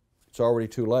 it's already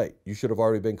too late. You should have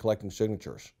already been collecting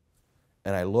signatures.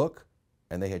 And I look,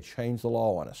 and they had changed the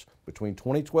law on us. Between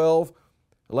 2012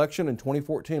 election and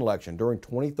 2014 election, during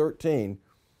 2013,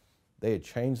 they had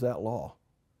changed that law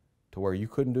to where you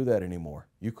couldn't do that anymore.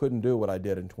 You couldn't do what I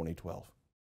did in 2012.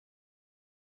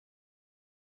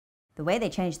 The way they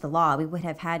changed the law, we would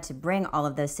have had to bring all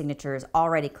of those signatures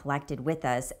already collected with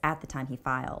us at the time he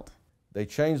filed. They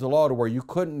changed the law to where you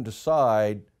couldn't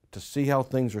decide to see how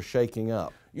things are shaking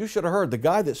up. You should have heard the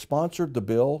guy that sponsored the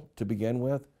bill to begin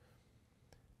with.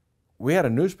 We had a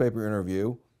newspaper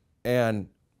interview, and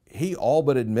he all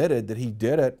but admitted that he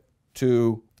did it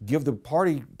to give the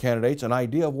party candidates an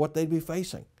idea of what they'd be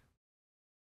facing.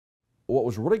 What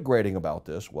was really grating about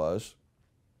this was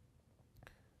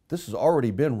this has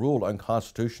already been ruled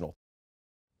unconstitutional.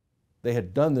 They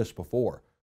had done this before.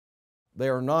 They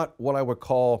are not what I would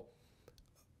call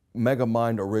mega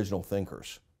mind original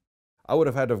thinkers. I would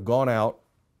have had to have gone out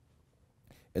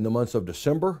in the months of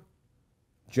December,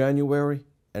 January,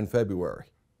 and February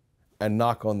and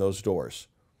knock on those doors.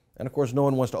 And of course, no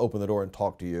one wants to open the door and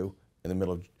talk to you in the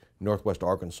middle of Northwest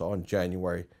Arkansas in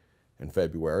January and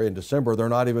February. In December, they're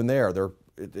not even there.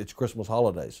 It's Christmas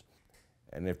holidays.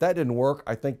 And if that didn't work,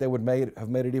 I think they would have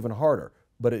made it even harder.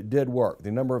 But it did work.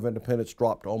 The number of independents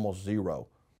dropped to almost 0.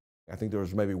 I think there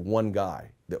was maybe one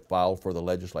guy that filed for the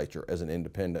legislature as an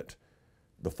independent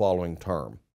the following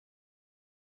term.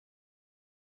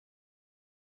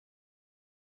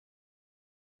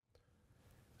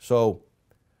 So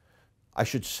I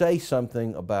should say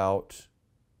something about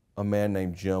a man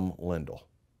named Jim Lindell.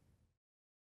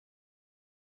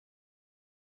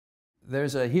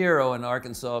 There's a hero in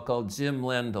Arkansas called Jim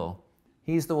Lindell.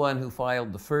 He's the one who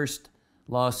filed the first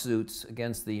lawsuits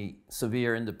against the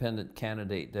severe independent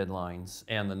candidate deadlines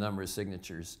and the number of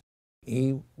signatures.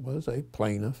 He was a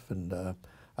plaintiff, and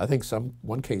I think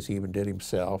one case he even did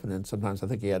himself, and then sometimes I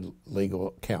think he had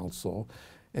legal counsel,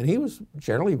 and he was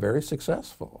generally very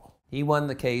successful. He won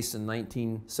the case in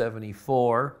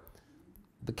 1974,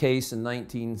 the case in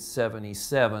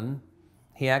 1977.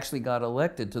 He actually got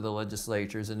elected to the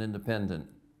legislature as an independent.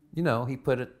 You know, he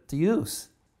put it to use.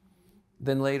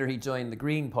 Then later he joined the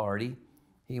Green Party.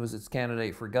 He was its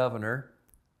candidate for governor.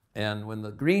 And when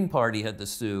the Green Party had to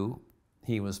sue,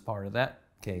 he was part of that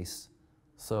case.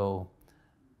 So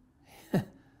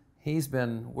he's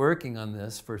been working on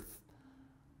this for,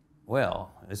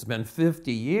 well, it's been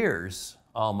 50 years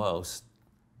almost.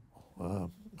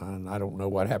 And I don't know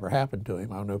what ever happened to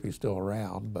him. I don't know if he's still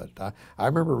around, but I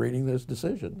remember reading those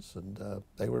decisions, and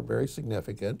they were very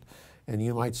significant. And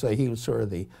you might say he was sort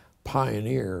of the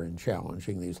pioneer in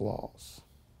challenging these laws.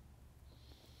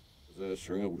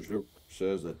 Stringer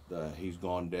says that he's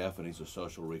gone deaf and he's a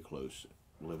social recluse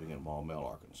living in Maumelle,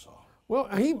 Arkansas. Well,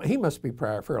 he must be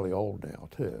fairly old now,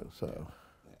 too. So,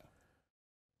 yeah.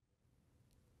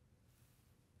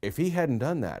 If he hadn't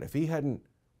done that, if he hadn't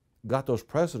got those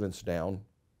precedents down,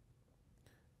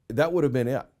 that would have been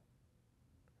it.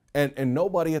 And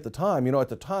nobody at the time, you know, at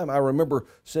the time I remember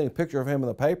seeing a picture of him in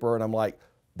the paper and I'm like,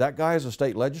 that guy is a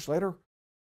state legislator?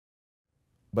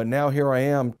 But now here I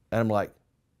am and I'm like,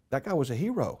 that guy was a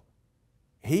hero.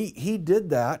 He did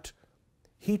that.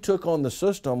 He took on the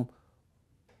system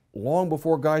long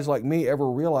before guys like me ever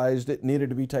realized it needed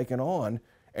to be taken on,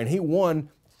 and he won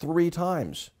 3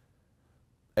 times.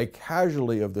 A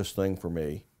casualty of this thing for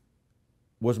me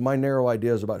was my narrow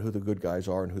ideas about who the good guys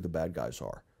are and who the bad guys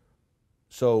are.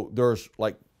 So there's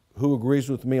like who agrees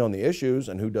with me on the issues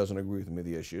and who doesn't agree with me on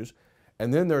the issues.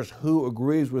 And then there's who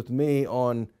agrees with me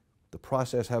on the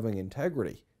process having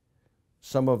integrity.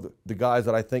 Some of the guys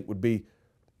that I think would be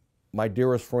my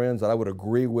dearest friends that I would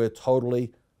agree with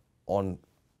totally on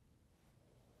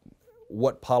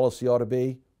what policy ought to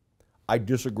be, I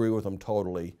disagree with them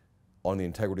totally on the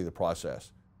integrity of the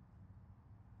process.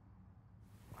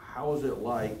 How is it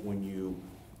like when you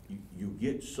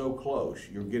get so close,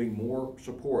 you're getting more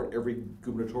support every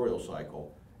gubernatorial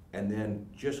cycle, and then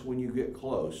just when you get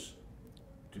close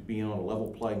to being on a level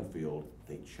playing field,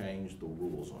 they change the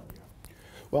rules on you?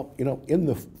 Well, you know, in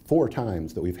the 4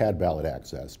 times that we've had ballot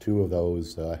access, 2 of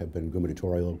those have been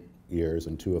gubernatorial years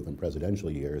and 2 of them presidential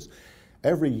years,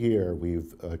 every year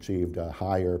we've achieved a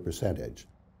higher percentage.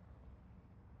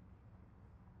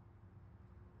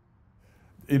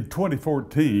 In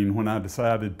 2014, when I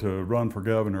decided to run for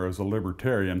governor as a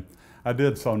Libertarian, I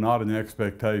did so not in the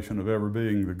expectation of ever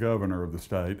being the governor of the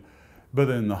state, but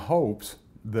in the hopes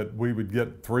that we would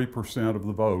get 3% of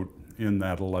the vote in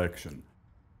that election.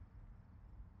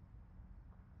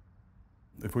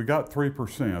 If we got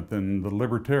 3%, then the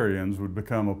Libertarians would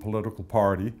become a political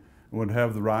party, would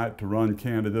have the right to run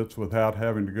candidates without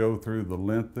having to go through the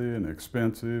lengthy and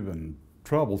expensive and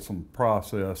troublesome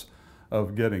process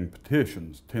of getting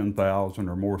petitions, 10,000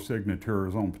 or more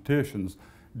signatures on petitions,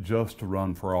 just to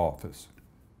run for office.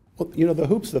 Well, you know, the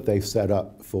hoops that they set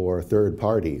up for third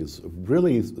parties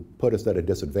really put us at a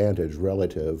disadvantage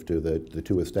relative to the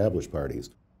 2 established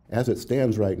parties. As it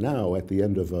stands right now, at the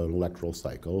end of an electoral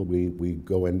cycle, we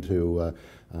go into,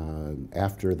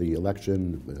 after the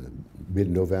election,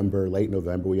 mid-November, late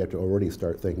November, we have to already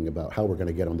start thinking about how we're going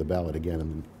to get on the ballot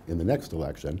again in the next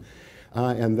election.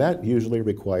 And that usually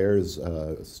requires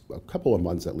a couple of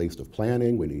months at least of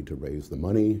planning. We need to raise the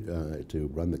money to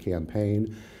run the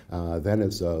campaign. Then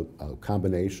it's a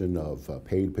combination of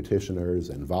paid petitioners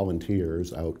and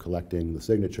volunteers out collecting the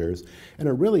signatures. And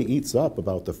it really eats up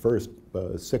about the first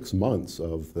 6 months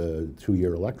of the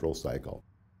 2-year electoral cycle.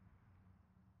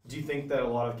 Do you think that a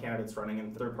lot of candidates running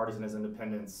in third parties and as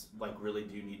independents like really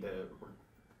do need to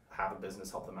have a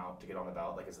business help them out to get on the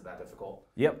ballot? Like, is it that difficult?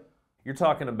 Yep. You're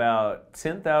talking about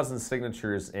 10,000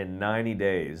 signatures in 90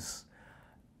 days.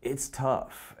 It's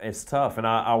tough. It's tough, and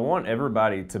I want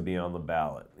everybody to be on the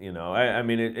ballot. You know, I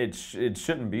mean, it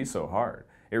shouldn't be so hard.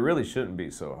 It really shouldn't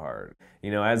be so hard. You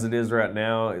know, as it is right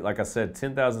now, like I said,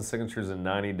 10,000 signatures in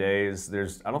 90 days.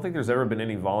 I don't think there's ever been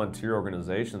any volunteer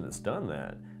organization that's done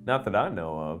that. Not that I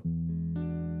know of.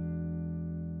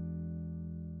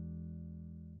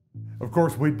 Of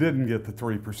course, we didn't get the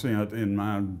 3% in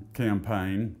my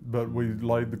campaign, but we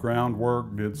laid the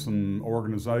groundwork, did some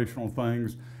organizational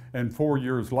things, and 4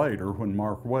 years later, when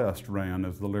Mark West ran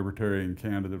as the Libertarian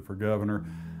candidate for governor,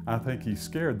 I think he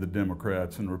scared the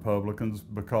Democrats and Republicans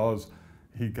because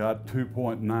he got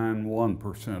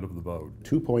 2.91% of the vote.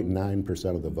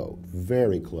 2.9% of the vote,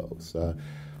 very close,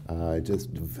 just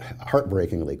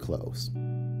heartbreakingly close.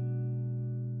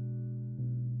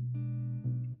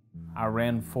 I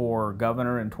ran for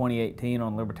governor in 2018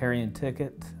 on Libertarian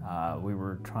ticket. We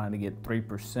were trying to get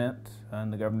 3%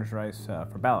 in the governor's race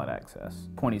for ballot access.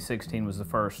 2016 was the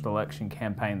first election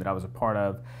campaign that I was a part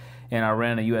of, and I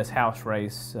ran a U.S. House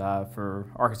race for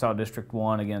Arkansas District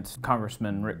 1 against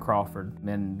Congressman Rick Crawford,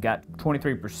 and got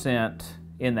 23%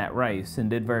 in that race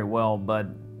and did very well, but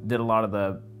did a lot of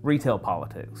the retail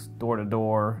politics, door to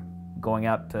door, going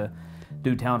out to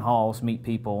do town halls, meet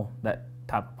people, that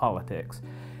type of politics.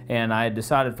 And I had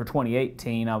decided for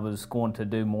 2018 I was going to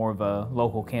do more of a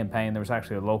local campaign. There was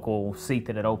actually a local seat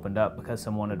that had opened up because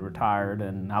someone had retired,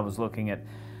 and I was looking at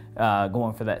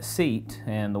going for that seat.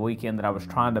 And the weekend that I was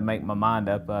trying to make my mind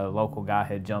up, a local guy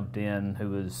had jumped in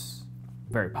who was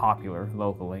very popular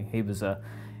locally. he'd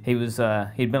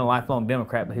been a lifelong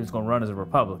Democrat, but he was going to run as a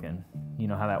Republican. You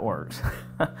know how that works.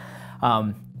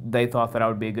 They thought that I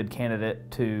would be a good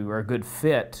candidate or a good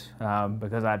fit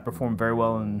because I'd performed very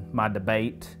well in my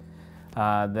debate,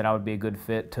 that I would be a good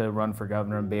fit to run for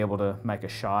governor and be able to make a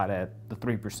shot at the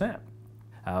 3%.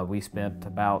 We spent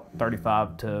about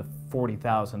 $35,000 to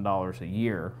 $40,000 a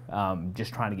year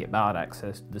just trying to get ballot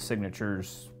access. The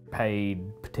signatures paid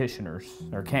petitioners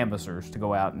or canvassers to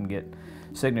go out and get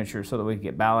signatures so that we could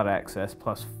get ballot access,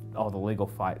 plus all the legal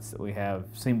fights that we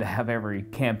seem to have every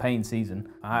campaign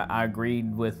season. I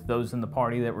agreed with those in the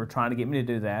party that were trying to get me to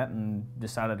do that and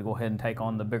decided to go ahead and take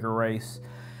on the bigger race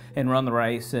and run the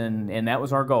race, and that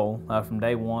was our goal from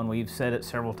day one. We've said it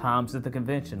several times at the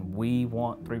convention. We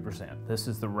want 3%. This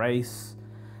is the race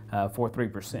for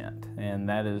 3%, and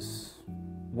that is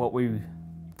what we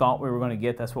thought we were going to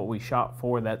get. That's what we shot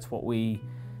for. That's what we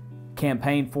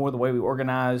campaigned for. The way we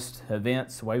organized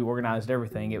events, the way we organized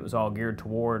everything, it was all geared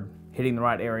toward hitting the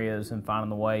right areas and finding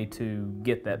the way to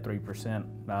get that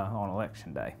 3% on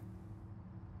election day.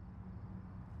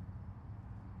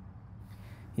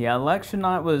 Yeah, election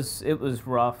night was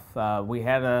rough. We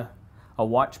had a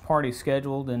watch party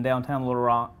scheduled in downtown Little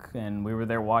Rock, and we were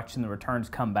there watching the returns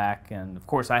come back. And of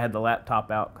course, I had the laptop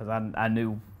out because I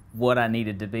knew what I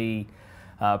needed to be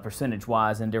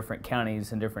percentage-wise in different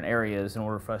counties and different areas in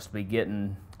order for us to be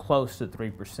getting close to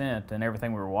 3%. And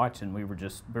everything we were watching, we were going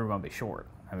to be short.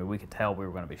 I mean, we could tell we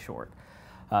were going to be short.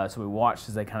 So we watched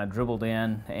as they kind of dribbled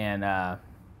in, and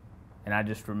I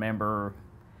just remember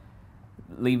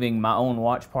leaving my own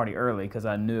watch party early because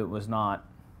I knew it was not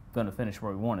going to finish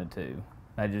where we wanted to.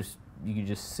 You could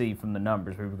just see from the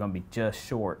numbers we were going to be just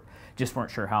short, just weren't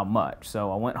sure how much.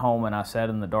 So I went home and I sat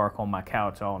in the dark on my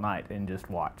couch all night and just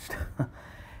watched.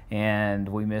 And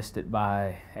we missed it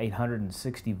by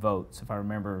 860 votes, if I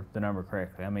remember the number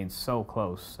correctly. I mean, so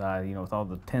close. You know, with all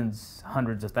the tens,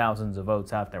 hundreds of thousands of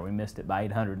votes out there, we missed it by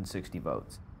 860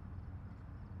 votes.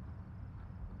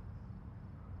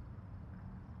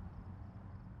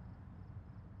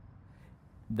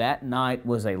 That night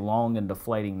was a long and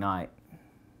deflating night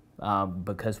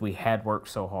because we had worked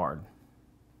so hard.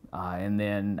 And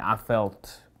then I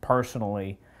felt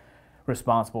personally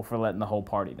responsible for letting the whole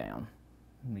party down.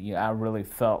 I really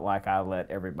felt like I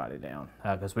let everybody down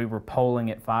because we were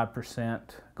polling at 5%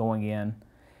 going in,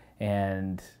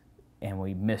 and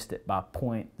we missed it by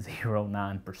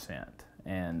 0.09%.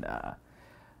 And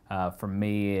for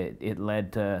me, it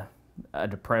led to a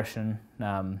depression.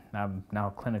 I'm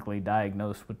now clinically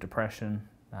diagnosed with depression,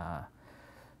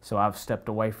 so I've stepped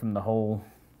away from the whole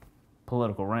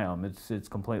political realm. It's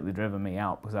completely driven me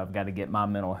out because I've got to get my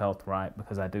mental health right,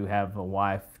 because I do have a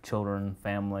wife, children,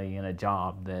 family, and a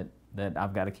job that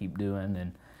I've got to keep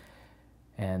doing,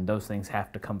 and those things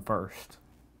have to come first.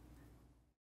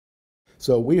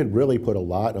 So we had really put a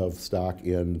lot of stock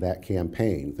in that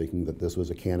campaign, thinking that this was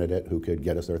a candidate who could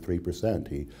get us our 3%.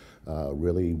 He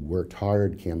really worked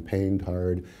hard, campaigned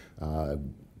hard,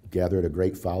 gathered a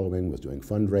great following, was doing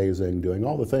fundraising, doing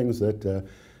all the things that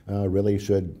really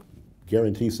should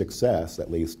guarantee success,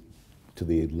 at least to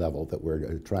the level that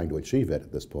we're trying to achieve it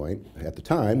at this point. At the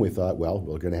time, we thought, well,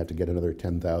 we're going to have to get another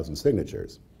 10,000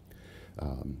 signatures.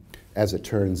 As it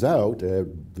turns out,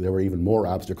 there were even more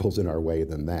obstacles in our way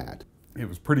than that. It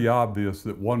was pretty obvious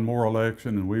that one more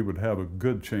election and we would have a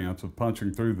good chance of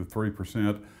punching through the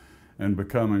 3% and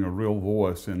becoming a real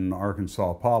voice in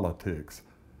Arkansas politics.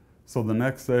 So the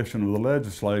next session of the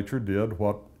legislature did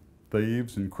what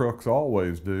thieves and crooks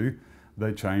always do.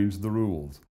 They changed the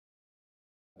rules.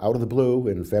 Out of the blue,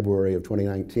 in February of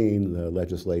 2019, the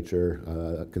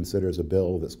legislature considers a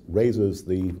bill that raises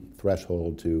the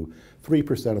threshold to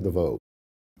 3% of the vote.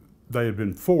 They had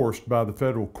been forced by the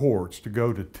federal courts to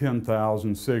go to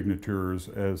 10,000 signatures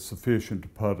as sufficient to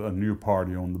put a new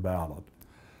party on the ballot.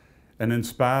 And in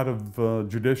spite of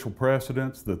judicial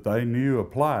precedents that they knew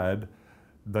applied,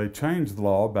 they changed the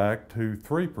law back to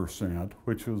 3%,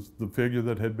 which was the figure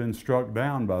that had been struck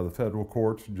down by the federal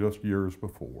courts just years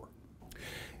before.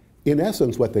 In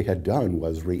essence, what they had done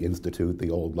was reinstitute the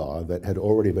old law that had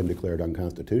already been declared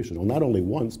unconstitutional, not only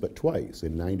once, but twice,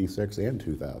 in '96 and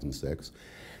 2006.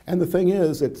 And the thing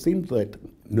is, it seemed that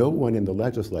no one in the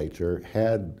legislature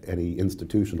had any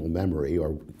institutional memory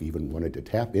or even wanted to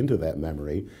tap into that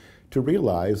memory to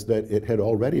realize that it had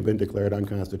already been declared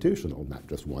unconstitutional, not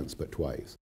just once, but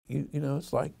twice. You know,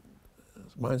 it's like, it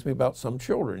reminds me about some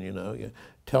children, you know. You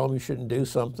tell them you shouldn't do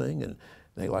something, and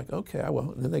they're like, okay, I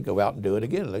will. And then they go out and do it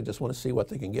again, and they just want to see what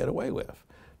they can get away with.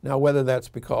 Now, whether that's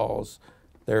because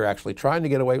they're actually trying to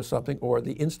get away with something or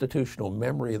the institutional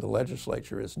memory of the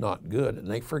legislature is not good, and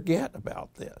they forget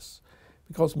about this.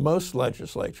 Because most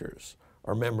legislatures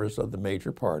are members of the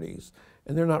major parties,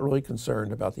 and they're not really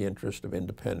concerned about the interest of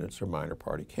independents or minor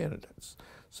party candidates.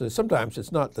 So sometimes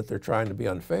it's not that they're trying to be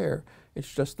unfair,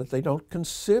 it's just that they don't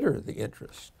consider the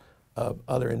interests of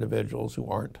other individuals who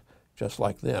aren't just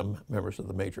like them, members of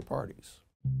the major parties.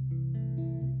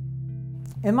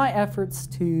 In my efforts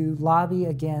to lobby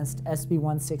against SB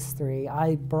 163,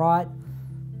 I brought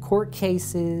court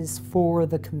cases for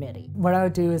the committee. What I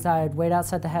would do is I'd wait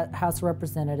outside the House of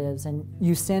Representatives, and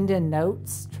you send in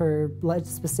notes for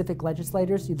specific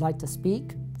legislators you'd like to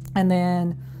speak, and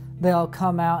then they'll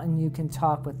come out and you can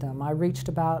talk with them. I reached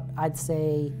about, I'd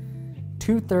say,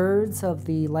 2/3 of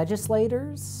the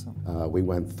legislators. We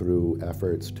went through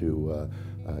efforts to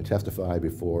testify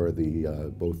before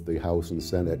both the House and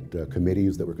Senate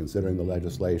committees that were considering the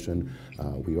legislation.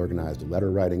 We organized a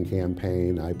letter writing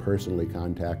campaign. I personally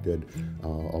contacted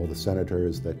all the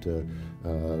senators that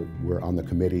were on the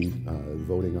committee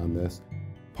voting on this.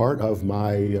 Part of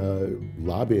my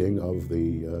lobbying of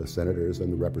the senators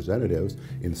and the representatives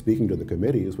in speaking to the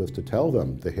committees was to tell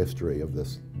them the history of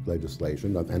this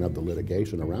legislation and of the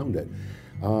litigation around it,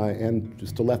 and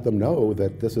just to let them know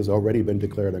that this has already been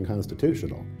declared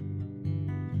unconstitutional.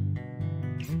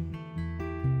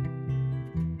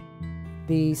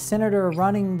 The senator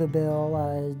running the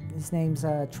bill, his name's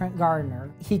Trent Gardner,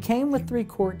 he came with 3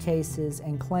 court cases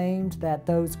and claimed that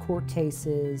those court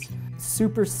cases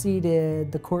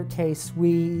superseded the court case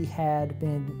we had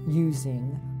been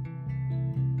using.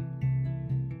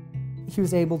 He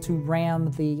was able to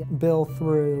ram the bill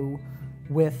through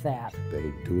with that.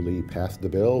 They duly passed the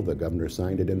bill, the governor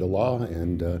signed it into law,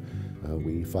 and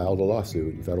we filed a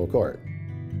lawsuit in federal court.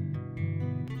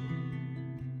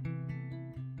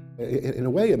 In a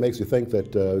way, it makes you think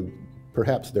that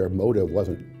perhaps their motive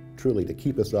wasn't truly to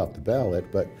keep us off the ballot,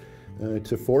 but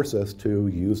to force us to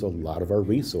use a lot of our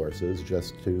resources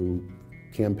just to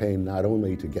campaign not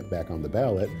only to get back on the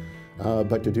ballot,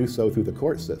 but to do so through the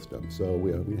court system. So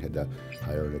we had to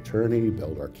hire an attorney,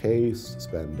 build our case,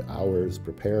 spend hours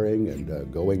preparing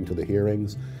and going to the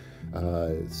hearings.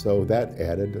 So that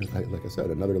added, like I said,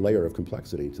 another layer of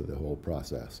complexity to the whole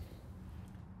process.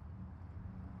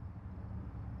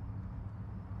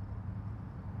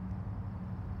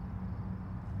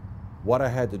 What I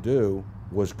had to do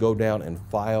was go down and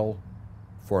file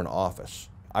for an office.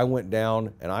 I went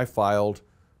down and I filed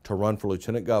to run for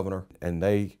lieutenant governor, and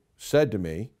they said to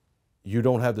me, you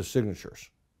don't have the signatures.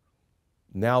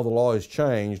 Now the law has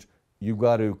changed, you've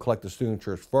got to collect the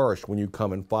signatures first. When you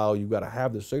come and file, you've got to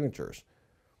have the signatures.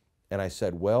 And I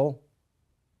said, well,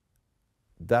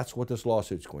 that's what this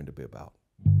lawsuit's going to be about.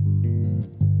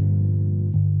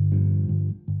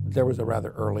 There was a rather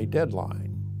early deadline.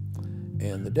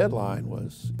 And the deadline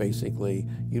was basically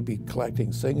you'd be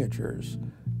collecting signatures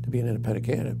to be an independent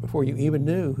candidate before you even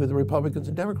knew who the Republicans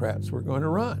and Democrats were going to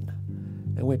run,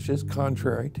 and which is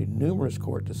contrary to numerous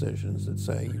court decisions that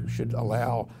say you should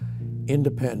allow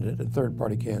independent and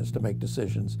third-party candidates to make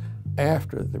decisions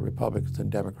after the Republicans and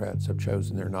Democrats have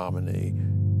chosen their nominee.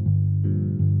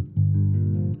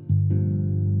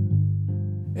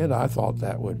 And I thought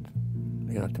that would,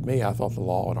 to me, I thought the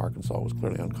law in Arkansas was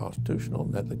clearly unconstitutional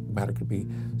and that the matter could be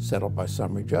settled by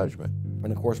summary judgment.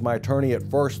 And of course, my attorney at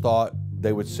first thought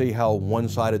they would see how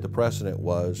one-sided the precedent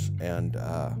was and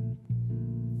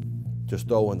just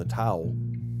throw in the towel.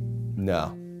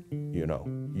 No, you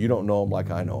don't know them like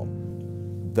I know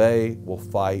them. They will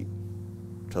fight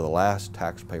to the last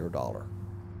taxpayer dollar.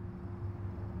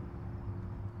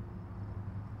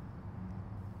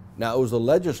 Now, it was the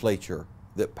legislature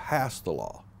that passed the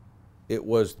law. It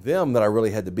was them that I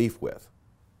really had to beef with.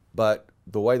 But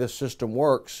the way the system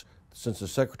works, since the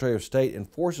Secretary of State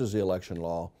enforces the election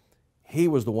law, he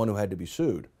was the one who had to be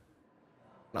sued.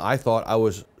 I thought I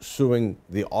was suing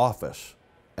the office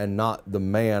and not the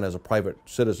man as a private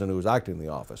citizen who was acting in the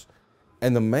office.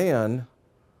 And the man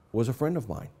was a friend of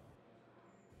mine.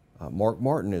 Mark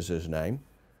Martin is his name.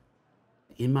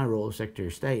 In my role as Secretary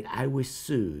of State, I was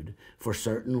sued for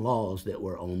certain laws that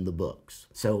were on the books.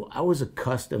 So I was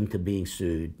accustomed to being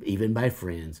sued, even by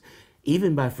friends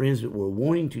that were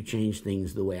wanting to change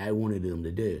things the way I wanted them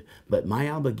to do. But my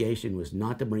obligation was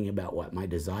not to bring about what my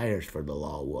desires for the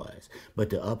law was, but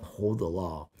to uphold the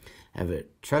law. I have a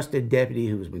trusted deputy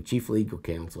who was my chief legal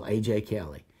counsel, A.J.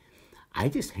 Kelly. I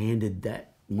just handed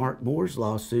that Mark Moore's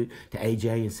lawsuit to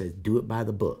A.J. and said, do it by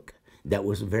the book. That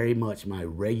was very much my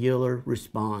regular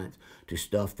response to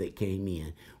stuff that came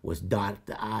in, was dot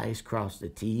the I's, cross the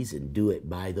T's, and do it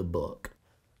by the book.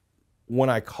 When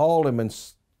I called him and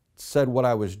said what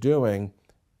I was doing,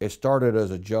 it started as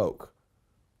a joke.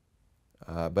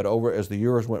 But as the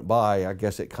years went by, I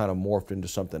guess it kind of morphed into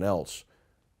something else,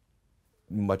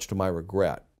 much to my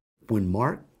regret. When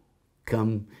Mark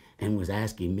come and was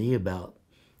asking me about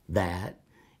that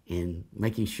and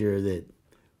making sure that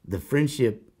the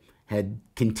friendship had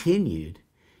continued,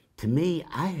 to me,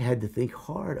 I had to think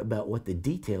hard about what the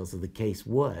details of the case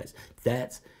was.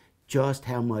 That's just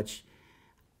how much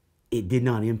it did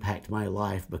not impact my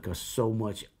life, because so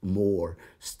much more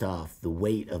stuff, the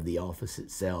weight of the office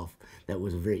itself, that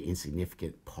was a very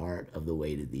insignificant part of the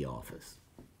weight of the office.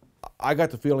 I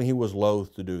got the feeling he was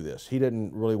loath to do this. He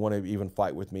didn't really want to even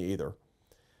fight with me either.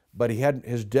 But he had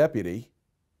his deputy,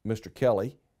 Mr.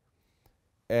 Kelly,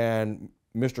 and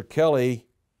Mr. Kelly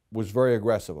was very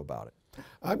aggressive about it.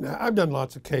 I've done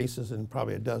lots of cases in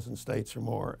probably a dozen states or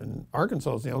more, and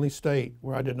Arkansas is the only state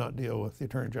where I did not deal with the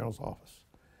Attorney General's office.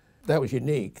 That was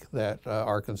unique that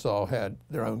Arkansas had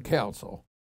their own counsel.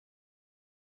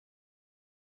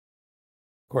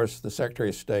 Of course, the Secretary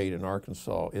of State in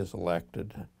Arkansas is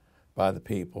elected by the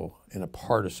people in a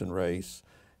partisan race,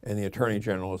 and the Attorney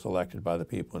General is elected by the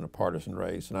people in a partisan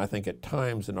race. And I think at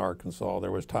times in Arkansas,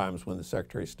 there was times when the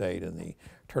Secretary of State and the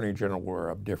Attorney General were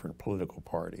of different political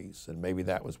parties, and maybe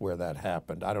that was where that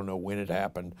happened. I don't know when it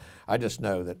happened. I just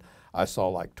know that I saw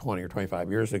like 20 or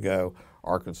 25 years ago,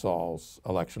 Arkansas's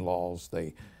election laws,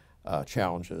 they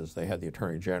challenges, they had the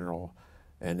Attorney General,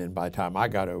 and then by the time I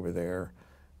got over there,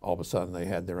 all of a sudden they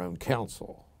had their own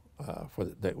counsel.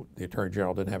 The Attorney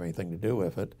General didn't have anything to do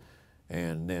with it.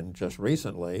 And then just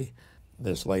recently,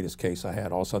 this latest case I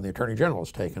had, all of a sudden the Attorney General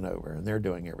has taken over and they're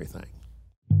doing everything.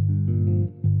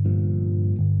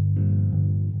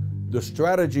 The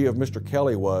strategy of Mr.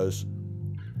 Kelly was,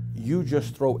 you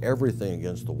just throw everything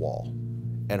against the wall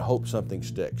and hope something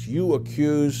sticks. You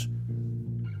accuse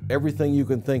everything you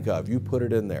can think of, you put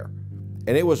it in there.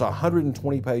 And it was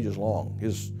 120 pages long,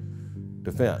 his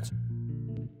defense.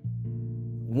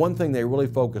 One thing they really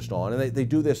focused on, and they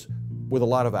do this with a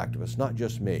lot of activists, not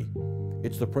just me,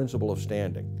 it's the principle of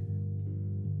standing.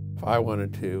 If I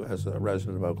wanted to, as a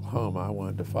resident of Oklahoma, I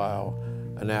wanted to file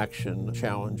an action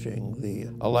challenging the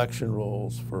election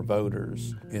rules for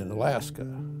voters in Alaska.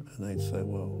 And they'd say,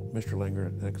 well, Mr.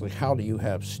 Linger, how do you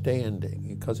have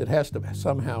standing? Because it has to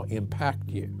somehow impact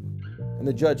you. And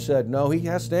the judge said, no, he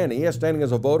has standing. He has standing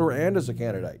as a voter and as a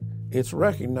candidate. It's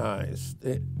recognized.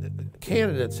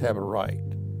 Candidates have a right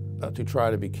to try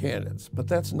to be candidates, but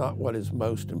that's not what is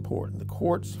most important. The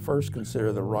courts first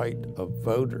consider the right of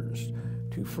voters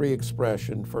to free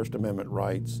expression, First Amendment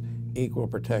rights, equal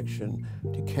protection,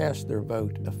 to cast their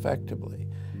vote effectively.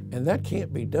 And that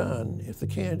can't be done if the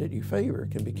candidate you favor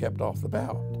can be kept off the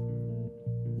ballot.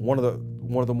 One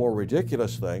of the more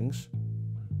ridiculous things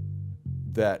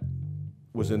that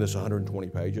was in this 120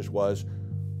 pages was,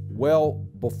 well,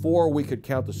 before we could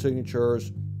count the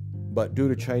signatures, but due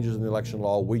to changes in the election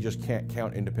law, we just can't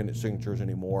count independent signatures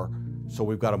anymore, so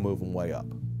we've got to move them way up.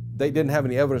 They didn't have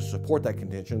any evidence to support that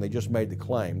contention, they just made the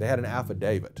claim. They had an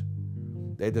affidavit.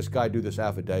 They had this guy do this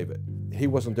affidavit. He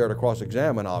wasn't there to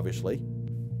cross-examine, obviously,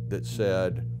 that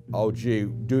said, oh gee,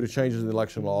 due to changes in the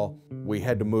election law, we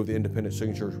had to move the independent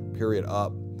signature period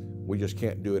up. We just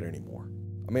can't do it anymore.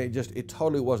 I mean, it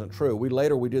totally wasn't true.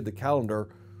 Later we did the calendar,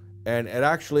 and it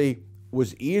actually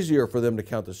was easier for them to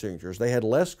count the signatures. They had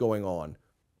less going on.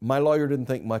 My lawyer didn't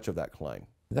think much of that claim.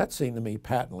 That seemed to me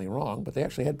patently wrong, but they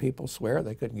actually had people swear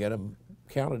they couldn't get them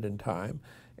counted in time,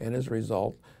 and as a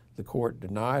result, the court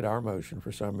denied our motion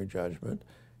for summary judgment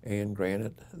and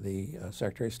granted the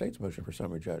Secretary of State's motion for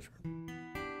summary judgment.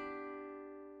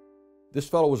 This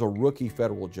fellow was a rookie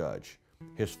federal judge.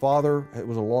 His father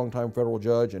was a longtime federal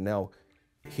judge, and now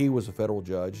he was a federal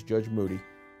judge, Judge Moody.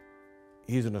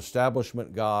 He's an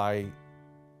establishment guy.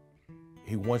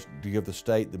 He wants to give the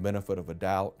state the benefit of a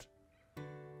doubt.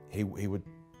 He would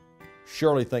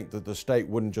surely think that the state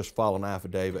wouldn't just file an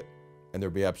affidavit and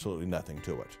there'd be absolutely nothing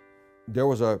to it.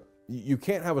 You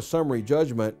can't have a summary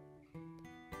judgment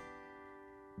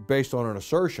based on an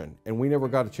assertion, and we never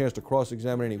got a chance to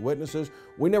cross-examine any witnesses.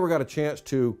 We never got a chance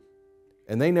to,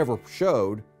 and they never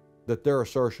showed that their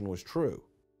assertion was true.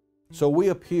 So we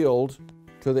appealed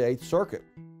to the 8th Circuit.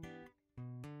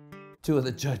 Two of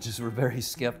the judges were very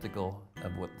skeptical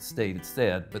of what the state had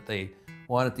said, but they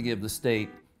wanted to give the state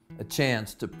a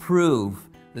chance to prove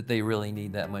that they really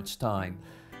need that much time.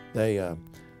 They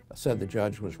said the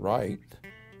judge was right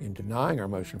in denying our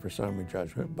motion for summary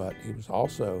judgment, but he was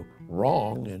also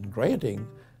wrong in granting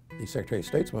the Secretary of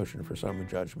State's motion for summary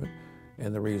judgment.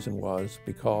 And the reason was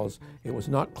because it was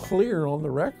not clear on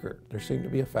the record. There seemed to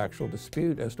be a factual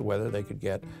dispute as to whether they could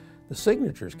get the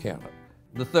signatures counted.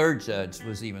 The third judge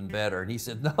was even better, and he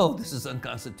said, no, this is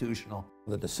unconstitutional.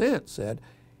 The dissent said,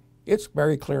 it's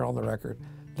very clear on the record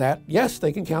that, yes,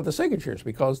 they can count the signatures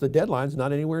because the deadline's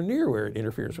not anywhere near where it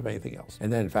interferes with anything else.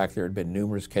 And then, in fact, there had been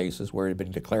numerous cases where it had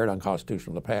been declared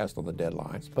unconstitutional in the past on the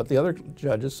deadlines. But the other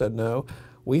judges said, no,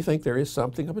 we think there is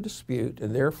something of a dispute,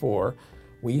 and therefore,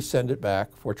 we send it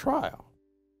back for trial.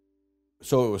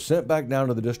 So it was sent back down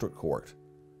to the district court,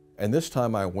 and this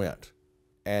time I went.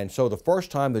 And so the first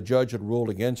time the judge had ruled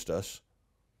against us,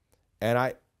 and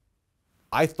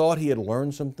I thought he had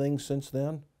learned some things since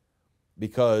then,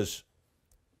 because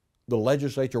the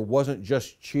legislature wasn't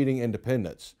just cheating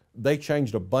independents. They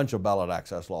changed a bunch of ballot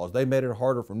access laws. They made it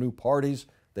harder for new parties.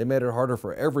 They made it harder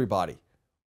for everybody.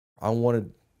 I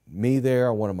wanted me there.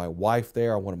 I wanted my wife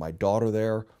there. I wanted my daughter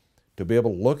there. to be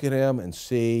able to look at him and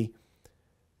see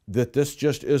that this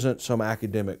just isn't some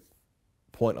academic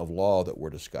point of law that we're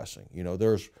discussing. You know,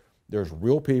 there's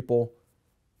real people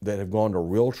that have gone to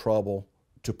real trouble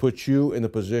to put you in the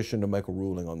position to make a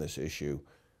ruling on this issue,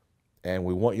 and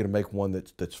we want you to make one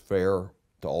that's fair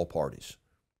to all parties.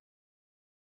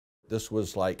 This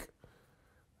was like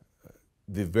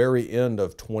the very end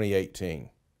of 2018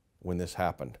 when this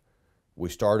happened. We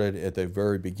started at the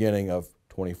very beginning of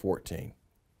 2014.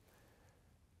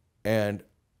 And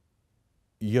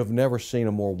you've never seen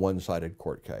a more one-sided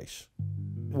court case.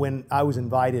 When I was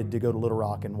invited to go to Little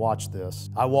Rock and watch this,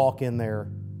 I walk in there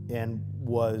and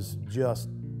was just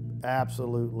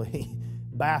absolutely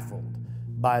baffled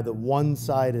by the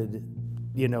one-sided,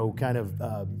 you know, kind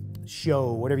of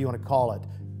show, whatever you want to call it,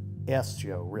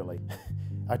 show, really.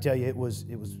 I tell you, it was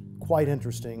quite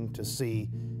interesting to see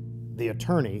the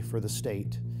attorney for the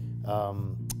state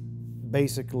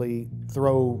basically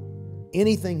throw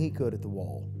anything he could at the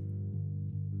wall.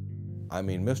 I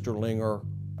mean, Mr. Linger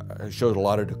showed a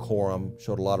lot of decorum,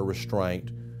 showed a lot of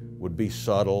restraint, would be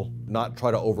subtle, not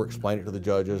try to over-explain it to the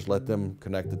judges, let them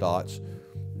connect the dots.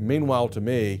 Meanwhile, to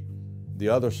me, the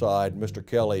other side, Mr.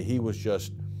 Kelly, he was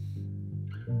just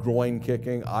groin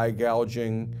kicking, eye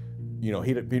gouging. You know,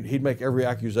 he'd make every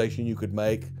accusation you could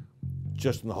make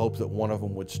just in the hopes that one of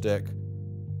them would stick.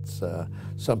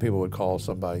 Some people would call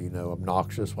somebody, you know,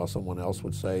 obnoxious, while someone else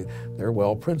would say they're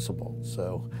well principled.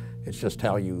 So it's just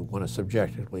how you want to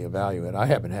subjectively evaluate. I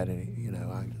haven't had any, you know,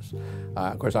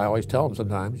 of course I always tell them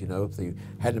sometimes, you know, if they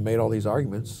hadn't made all these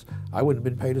arguments, I wouldn't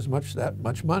have been paid that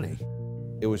much money.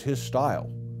 It was his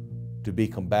style to be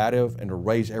combative and to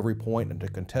raise every point and to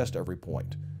contest every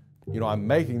point. You know, I'm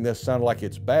making this sound like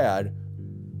it's bad,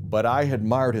 but I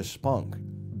admired his spunk.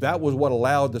 That was what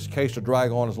allowed this case to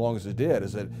drag on as long as it did,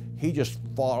 is that he just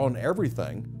fought on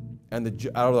everything, and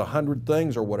out of the 100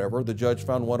 things or whatever, the judge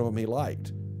found one of them he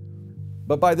liked.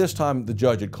 But by this time, the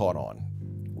judge had caught on.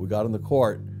 We got in the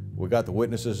court, we got the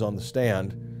witnesses on the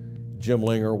stand. Jim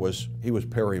Linger was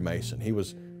Perry Mason. He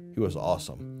was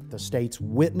awesome. The state's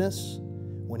witness,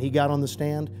 when he got on the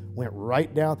stand, went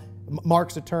right down,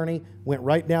 Mark's attorney went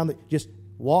right down, just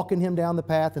walking him down the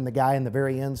path, and the guy in the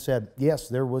very end said, yes,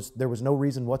 there was no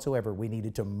reason whatsoever. We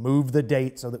needed to move the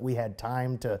date so that we had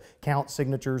time to count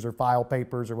signatures or file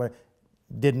papers or whatever.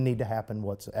 Didn't need to happen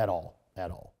at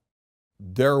all.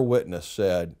 Their witness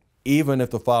said, even if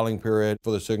the filing period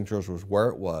for the signatures was where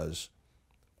it was,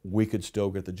 we could still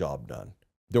get the job done.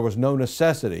 There was no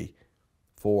necessity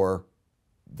for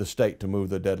the state to move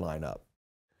the deadline up.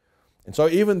 And so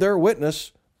even their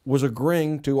witness was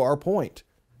agreeing to our point.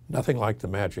 Nothing like the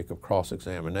magic of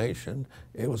cross-examination.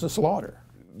 It was a slaughter.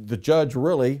 The judge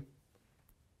really,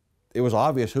 it was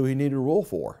obvious who he needed to rule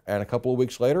for. And a couple of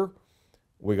weeks later,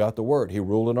 we got the word. He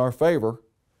ruled in our favor.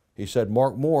 He said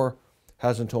Mark Moore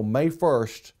has until May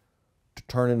 1st to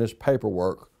turn in his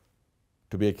paperwork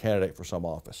to be a candidate for some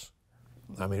office.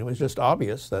 I mean, it was just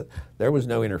obvious that there was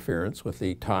no interference with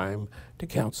the time to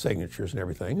count signatures and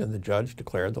everything, and the judge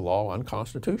declared the law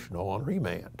unconstitutional on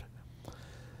remand.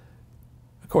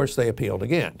 Of course, they appealed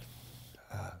again.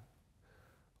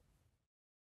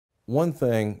 One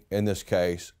thing in this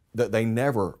case that they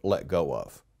never let go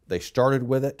of, they started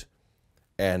with it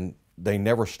and they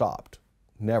never stopped,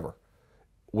 never,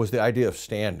 was the idea of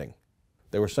standing.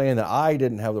 They were saying that I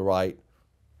didn't have the right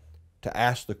to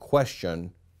ask the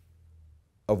question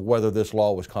of whether this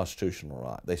law was constitutional or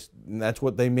not. That's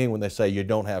what they mean when they say you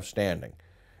don't have standing.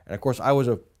 And of course, I was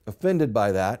offended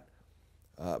by that,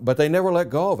 but they never let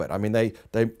go of it. I mean, they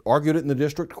argued it in the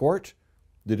district court.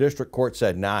 The district court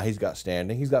said, nah, he's got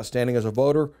standing. He's got standing as a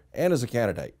voter and as a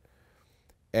candidate.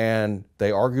 And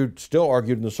they still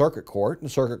argued in the circuit court, and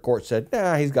the circuit court said,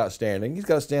 nah, he's got standing. He's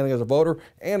got standing as a voter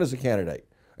and as a candidate.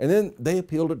 And then they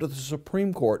appealed it to the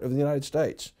Supreme Court of the United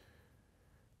States.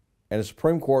 And the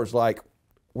Supreme Court's like,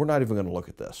 we're not even going to look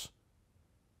at this.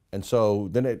 And so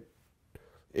then it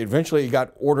eventually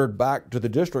got ordered back to the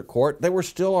district court. They were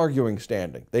still arguing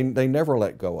standing. They never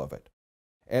let go of it.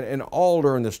 And all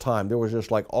during this time, there was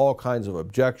just like all kinds of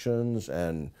objections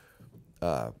and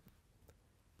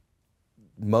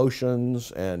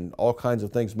motions and all kinds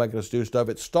of things making us do stuff.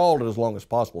 It stalled it as long as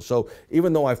possible. So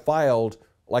even though I filed,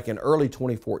 like in early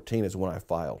 2014 is when I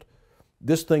filed,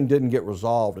 this thing didn't get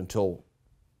resolved until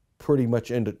pretty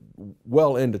much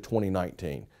well into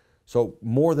 2019. So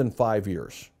more than 5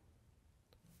 years.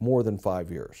 More than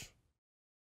 5 years.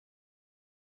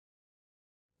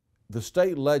 The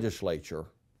state legislature,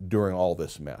 during all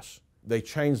this mess, they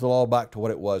changed the law back to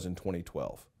what it was in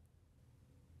 2012.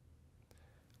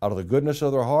 Out of the goodness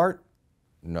of their heart?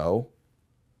 No.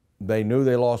 They knew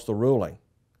they lost the ruling.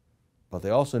 But they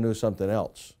also knew something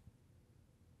else.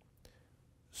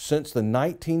 Since the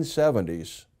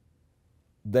 1970s,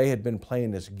 they had been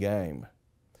playing this game.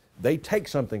 They take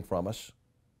something from us,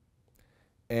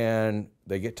 and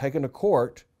they get taken to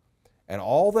court, and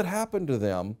all that happened to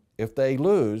them, if they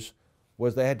lose,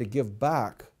 was they had to give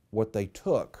back what they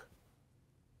took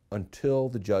until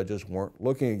the judges weren't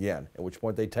looking again, at which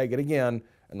point they take it again,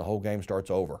 and the whole game starts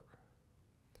over.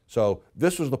 So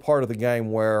this was the part of the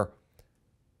game where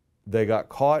they got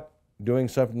caught doing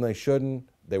something they shouldn't.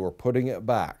 They were putting it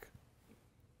back.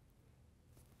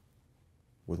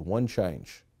 With one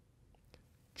change,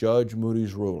 Judge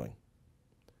Moody's ruling.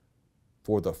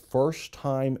 For the first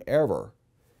time ever,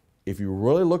 if you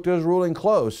really looked at his ruling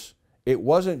close, it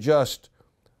wasn't just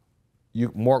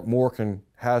Mark Moore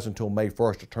has until May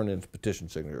 1st to turn in his petition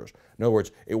signatures. In other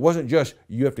words, it wasn't just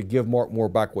you have to give Mark Moore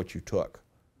back what you took.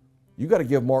 You got to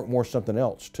give Mark Moore something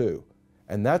else too,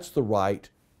 and that's the right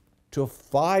to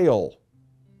file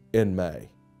in May.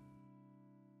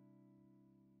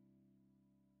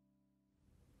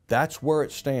 That's where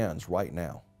it stands right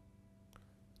now.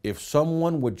 If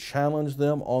someone would challenge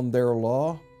them on their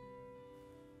law,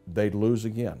 they'd lose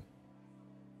again.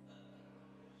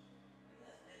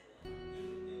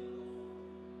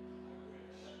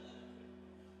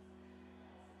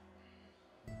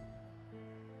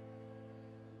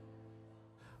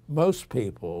 Most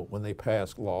people, when they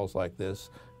pass laws like this,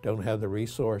 don't have the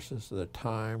resources, the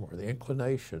time, or the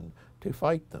inclination to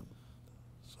fight them.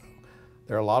 So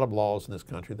there are a lot of laws in this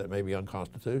country that may be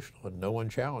unconstitutional, and no one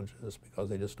challenges because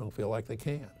they just don't feel like they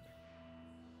can.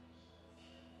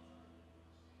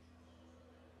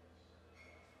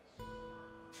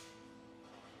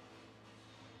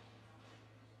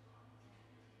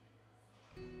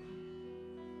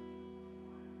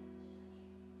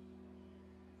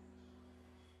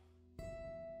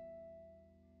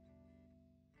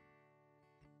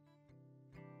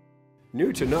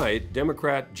 New tonight,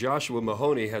 Democrat Joshua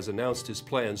Mahoney has announced his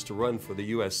plans to run for the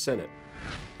U.S. Senate.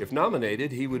 If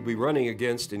nominated, he would be running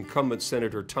against incumbent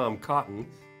Senator Tom Cotton,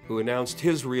 who announced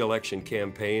his re-election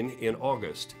campaign in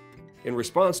August. In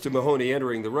response to Mahoney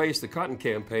entering the race, the Cotton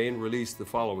campaign released the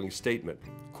following statement,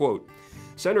 quote,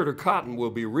 "Senator Cotton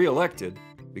will be re-elected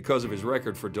because of his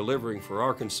record for delivering for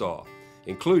Arkansas,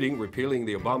 including repealing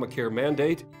the Obamacare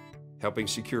mandate, helping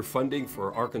secure funding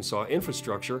for Arkansas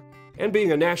infrastructure, and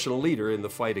being a national leader in the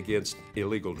fight against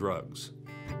illegal drugs."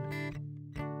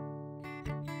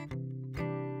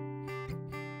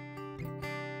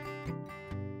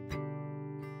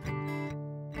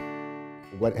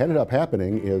 What ended up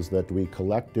happening is that we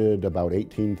collected about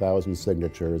 18,000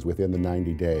 signatures within the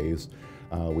 90 days.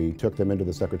 We took them into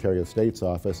the Secretary of State's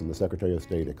office, and the Secretary of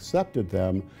State accepted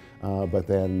them, but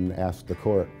then asked the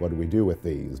court, what do we do with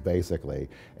these, basically?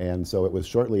 And so it was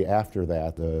shortly after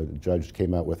that the judge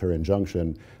came out with her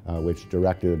injunction, which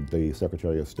directed the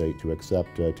Secretary of State to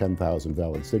accept 10,000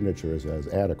 valid signatures as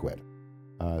adequate.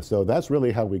 So that's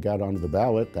really how we got onto the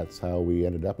ballot. That's how we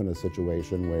ended up in a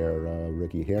situation where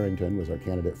Ricky Harrington was our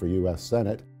candidate for U.S.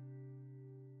 Senate.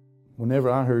 Whenever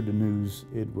I heard the news,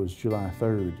 it was July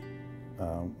 3rd.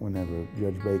 Whenever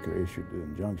Judge Baker issued the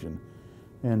injunction,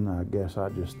 and I guess I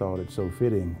just thought it so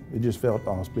fitting. It just felt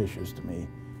auspicious to me.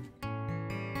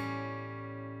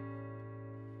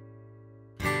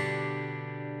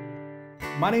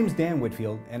 My name's Dan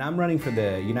Whitfield, and I'm running for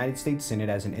the United States Senate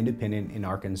as an independent in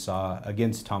Arkansas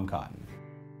against Tom Cotton.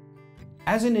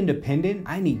 As an independent,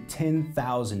 I need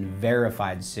 10,000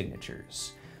 verified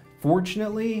signatures.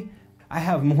 Fortunately, I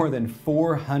have more than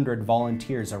 400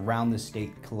 volunteers around the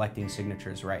state collecting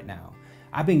signatures right now.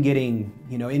 I've been getting,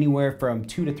 anywhere from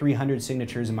 200 to 300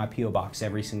 signatures in my P.O. box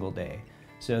every single day.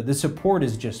 So the support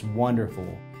is just wonderful.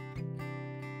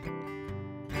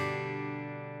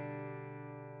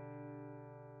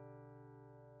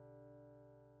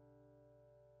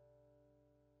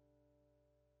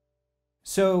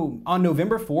 So on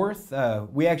November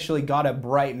 4th, we actually got up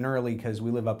bright and early because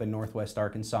we live up in Northwest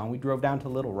Arkansas, and we drove down to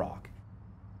Little Rock.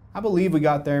 I believe we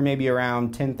got there maybe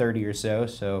around 10:30 or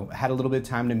so I had a little bit of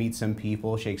time to meet some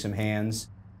people, shake some hands,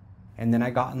 and then I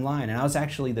got in line, and I was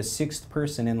actually the 6th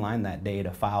person in line that day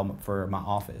to file for my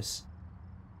office.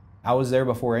 I was there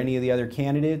before any of the other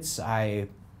candidates.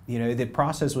 The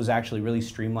process was actually really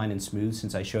streamlined and smooth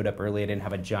since I showed up early. I didn't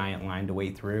have a giant line to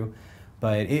wait through,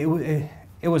 but it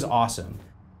was awesome.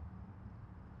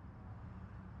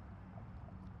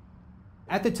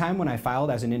 At the time when I filed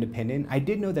as an independent, I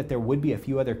did know that there would be a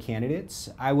few other candidates.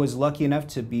 I was lucky enough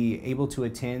to be able to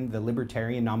attend the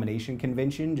Libertarian nomination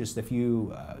convention just a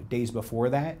few days before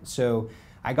that. So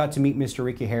I got to meet Mr.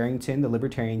 Ricky Harrington, the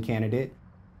Libertarian candidate.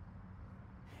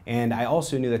 And I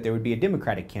also knew that there would be a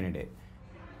Democratic candidate.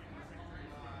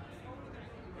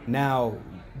 Now,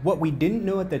 what we didn't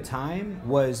know at the time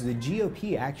was the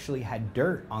GOP actually had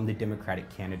dirt on the Democratic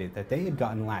candidate that they had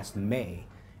gotten last May,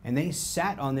 and they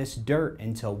sat on this dirt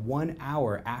until 1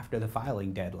 hour after the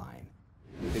filing deadline.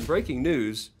 In breaking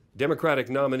news, Democratic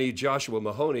nominee Joshua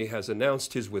Mahoney has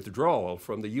announced his withdrawal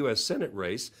from the U.S. Senate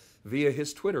race via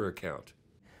his Twitter account.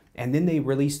 And then they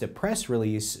released a press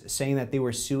release saying that they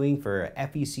were suing for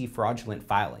FEC fraudulent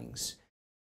filings.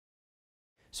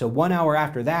 So 1 hour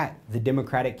after that, the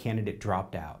Democratic candidate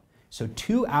dropped out. So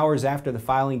 2 hours after the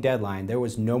filing deadline, there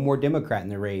was no more Democrat in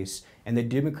the race, and the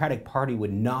Democratic Party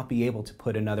would not be able to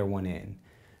put another one in.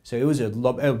 So it was a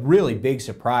really big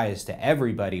surprise to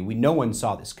everybody. No one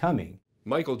saw this coming.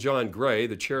 Michael John Gray,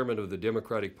 the chairman of the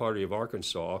Democratic Party of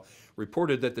Arkansas,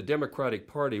 reported that the Democratic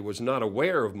Party was not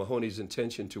aware of Mahoney's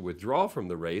intention to withdraw from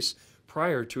the race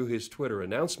prior to his Twitter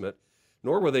announcement,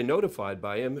 nor were they notified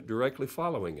by him directly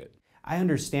following it. I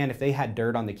understand if they had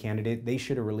dirt on the candidate, they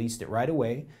should have released it right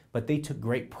away, but they took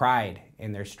great pride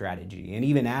in their strategy. And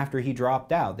even after he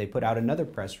dropped out, they put out another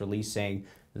press release saying,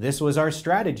 "This was our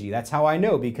strategy." That's how I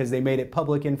know, because they made it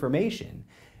public information.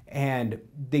 And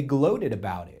they gloated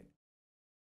about it.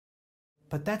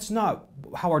 But that's not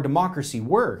how our democracy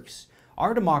works.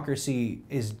 Our democracy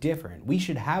is different. We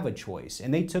should have a choice.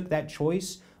 And they took that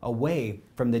choice away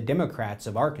from the Democrats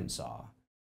of Arkansas.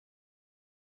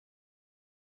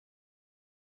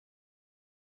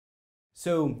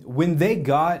 So when they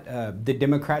got the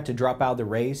Democrat to drop out of the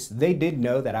race, they did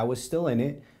know that I was still in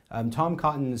it. Tom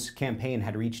Cotton's campaign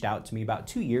had reached out to me about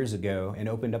 2 years ago and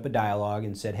opened up a dialogue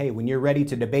and said, "Hey, when you're ready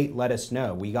to debate, let us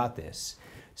know. We got this."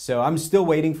 So I'm still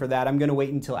waiting for that. I'm going to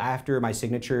wait until after my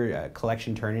signature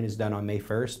collection turn-in is done on May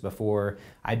 1st before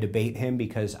I debate him,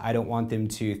 because I don't want them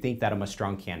to think that I'm a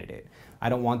strong candidate. I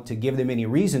don't want to give them any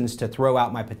reasons to throw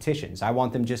out my petitions. I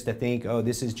want them just to think, oh,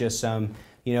 this is just some,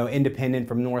 independent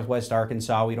from Northwest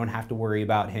Arkansas. We don't have to worry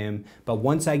about him. But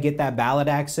once I get that ballot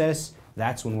access,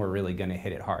 that's when we're really going to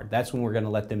hit it hard. That's when we're going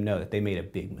to let them know that they made a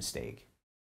big mistake.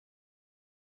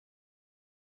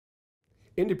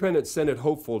 Independent Senate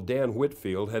hopeful Dan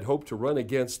Whitfield had hoped to run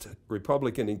against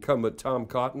Republican incumbent Tom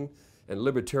Cotton and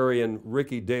Libertarian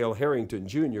Ricky Dale Harrington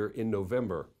Jr. in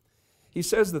November. He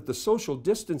says that the social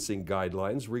distancing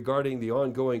guidelines regarding the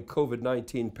ongoing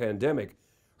COVID-19 pandemic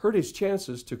hurt his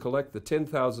chances to collect the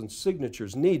 10,000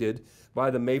 signatures needed by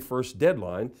the May 1st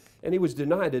deadline, and he was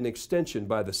denied an extension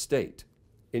by the state.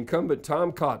 Incumbent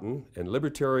Tom Cotton and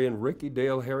Libertarian Ricky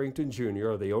Dale Harrington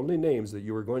Jr. are the only names that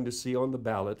you are going to see on the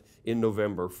ballot in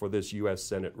November for this U.S.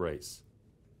 Senate race.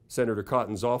 Senator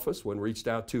Cotton's office, when reached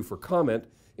out to for comment,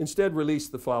 instead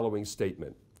released the following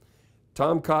statement.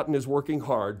 Tom Cotton is working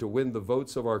hard to win the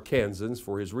votes of Arkansans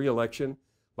for his re-election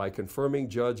by confirming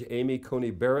Judge Amy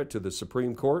Coney Barrett to the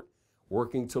Supreme Court,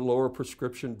 working to lower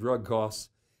prescription drug costs,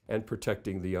 and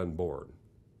protecting the unborn.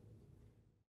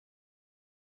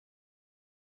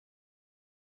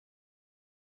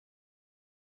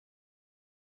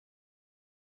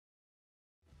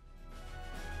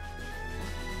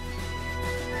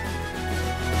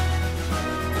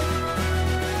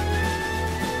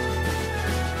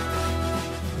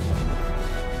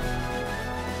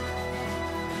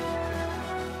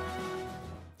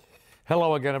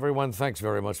 Hello again, everyone. Thanks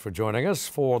very much for joining us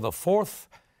for the fourth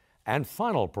and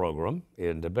final program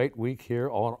in Debate Week here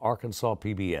on Arkansas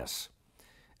PBS.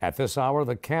 At this hour,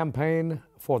 the campaign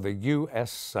for the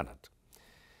U.S. Senate.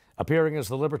 Appearing as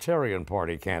the Libertarian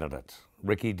Party candidate,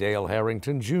 Ricky Dale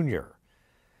Harrington Jr.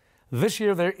 This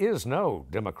year, there is no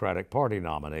Democratic Party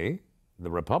nominee.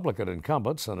 The Republican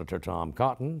incumbent, Senator Tom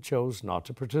Cotton, chose not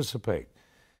to participate.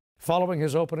 Following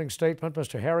his opening statement,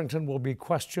 Mr. Harrington will be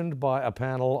questioned by a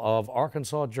panel of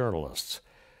Arkansas journalists.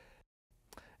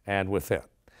 And with that,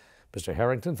 Mr.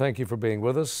 Harrington, thank you for being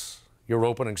with us. Your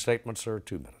opening statement, sir,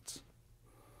 2 minutes.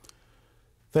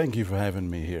 Thank you for having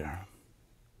me here.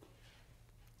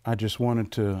 I just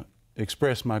wanted to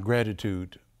express my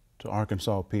gratitude to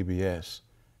Arkansas PBS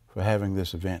for having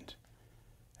this event.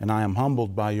 And I am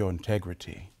humbled by your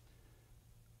integrity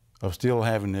of still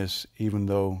having this, even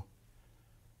though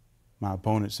my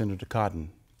opponent, Senator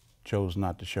Cotton, chose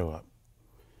not to show up.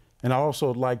 And I also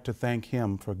would like to thank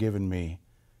him for giving me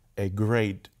a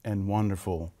great and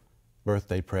wonderful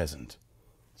birthday present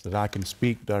so that I can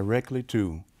speak directly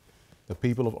to the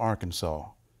people of Arkansas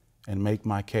and make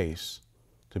my case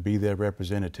to be their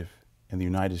representative in the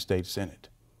United States Senate.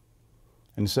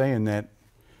 In saying that,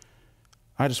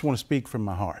 I just want to speak from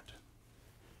my heart.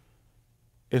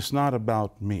 It's not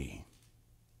about me.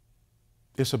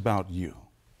 It's about you.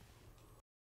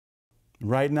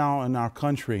 Right now in our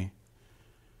country,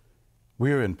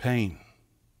 we're in pain.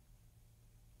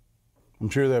 I'm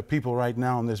sure there are people right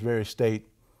now in this very state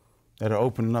that are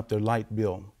opening up their light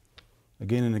bill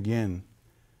again and again,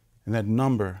 and that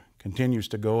number continues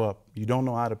to go up. You don't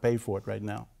know how to pay for it right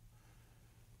now,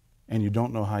 and you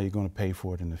don't know how you're going to pay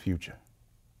for it in the future.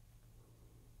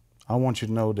 I want you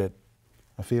to know that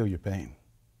I feel your pain.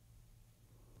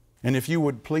 And if you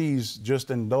would please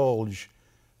just indulge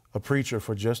a preacher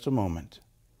for just a moment,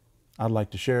 I'd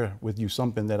like to share with you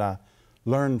something that I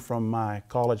learned from my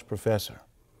college professor.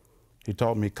 He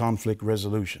taught me conflict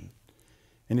resolution.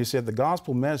 And he said the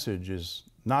gospel message is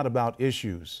not about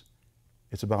issues,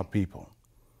 it's about people.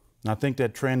 And I think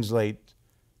that translates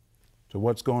to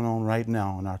what's going on right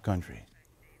now in our country.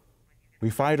 We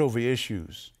fight over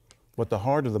issues, but the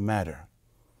heart of the matter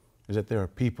is that there are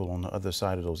people on the other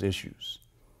side of those issues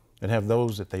that have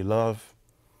those that they love.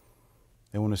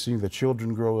 They want to see the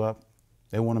children grow up.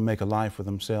 They want to make a life for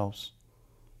themselves.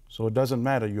 So it doesn't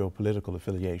matter your political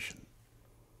affiliation.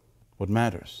 What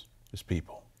matters is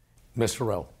people. Ms.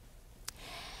 Farrell.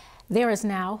 There is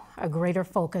now a greater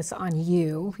focus on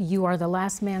you. You are the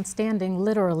last man standing,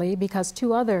 literally, because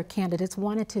two other candidates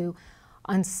wanted to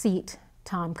unseat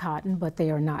Tom Cotton, but they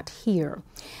are not here.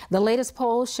 The latest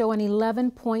polls show an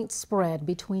 11-point spread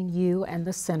between you and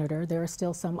the senator. There are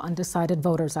still some undecided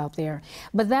voters out there.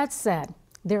 But that said,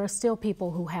 there are still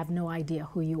people who have no idea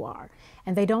who you are,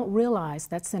 and they don't realize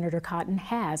that Senator Cotton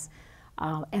has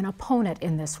an opponent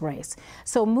in this race.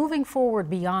 So moving forward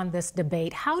beyond this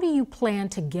debate, how do you plan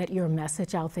to get your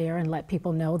message out there and let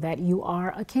people know that you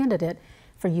are a candidate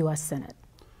for U.S. Senate?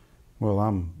 Well,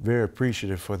 I'm very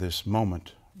appreciative for this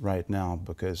moment right now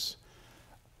because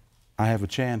I have a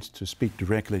chance to speak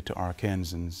directly to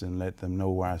Arkansans and let them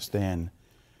know where I stand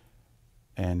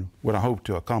and what I hope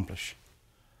to accomplish.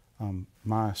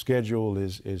 My schedule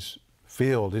is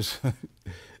filled.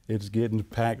 It's getting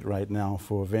packed right now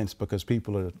for events because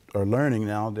people are learning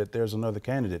now that there's another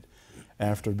candidate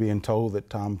after being told that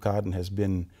Tom Cotton has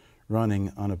been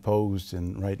running unopposed,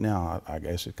 and right now I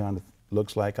guess it kind of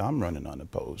looks like I'm running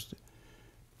unopposed.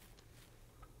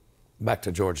 Back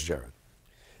to George Jarrett.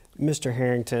 Mr.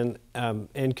 Harrington,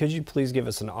 and could you please give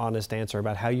us an honest answer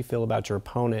about how you feel about your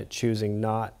opponent choosing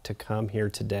not to come here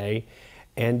today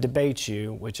and debate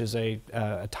you, which is a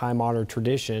time-honored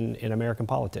tradition in American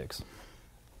politics?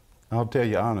 I'll tell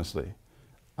you honestly,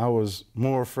 I was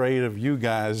more afraid of you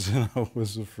guys than I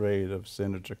was afraid of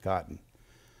Senator Cotton.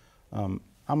 I'm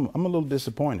a little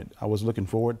disappointed. I was looking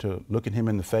forward to looking him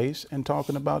in the face and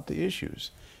talking about the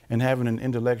issues and having an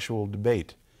intellectual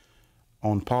debate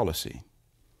on policy.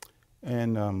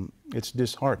 And it's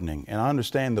disheartening. And I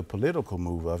understand the political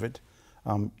move of it.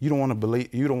 You don't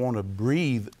want to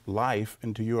breathe life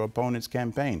into your opponent's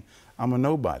campaign. I'm a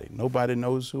nobody. Nobody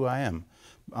knows who I am.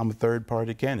 I'm a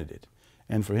third-party candidate.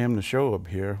 And for him to show up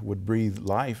here would breathe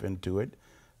life into it.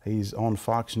 He's on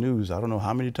Fox News, I don't know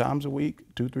how many times a week,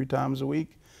 2-3 times a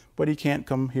week, but he can't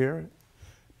come here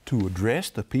to address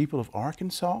the people of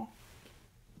Arkansas?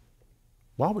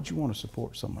 Why would you want to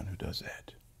support someone who does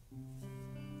that?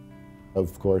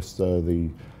 Of course,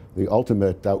 the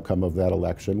ultimate outcome of that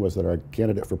election was that our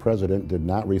candidate for president did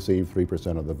not receive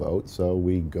 3% of the vote, so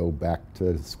we go back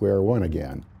to square one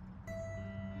again.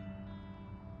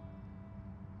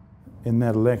 In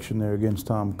that election there against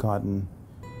Tom Cotton,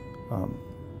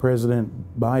 President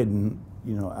Biden,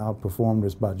 outperformed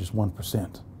us by just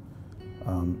 1%.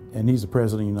 And he's the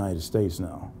president of the United States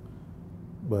now.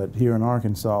 But here in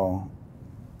Arkansas,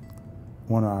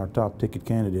 one of our top ticket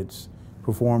candidates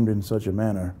performed in such a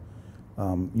manner,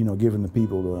 giving the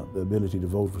people the ability to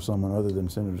vote for someone other than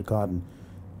Senator Cotton,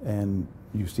 and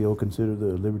you still consider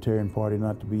the Libertarian Party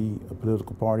not to be a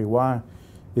political party. Why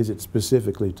is it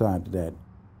specifically tied to that?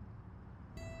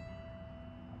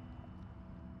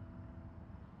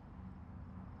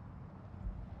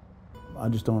 I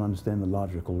just don't understand the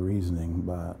logical reasoning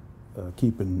by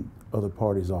keeping other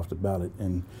parties off the ballot.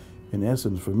 And in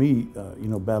essence, for me,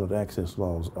 ballot access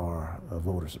laws are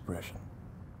voter suppression.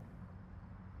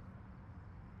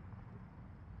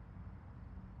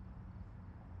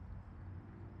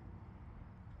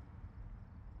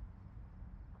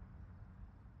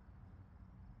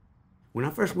 When I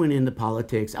first went into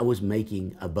politics, I was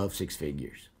making above 6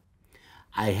 figures.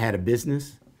 I had a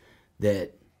business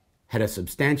that had a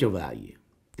substantial value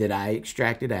that I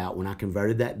extracted out when I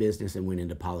converted that business and went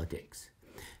into politics.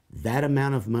 That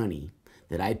amount of money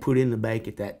that I put in the bank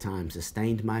at that time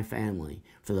sustained my family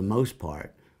for the most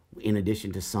part, in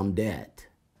addition to some debt,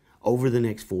 over the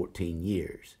next 14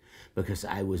 years, because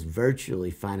I was virtually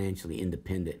financially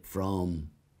independent from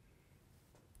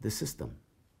the system.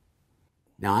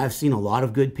 Now, I've seen a lot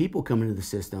of good people come into the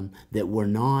system that were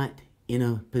not in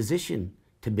a position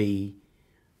to be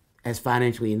as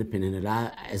financially independent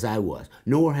as I was,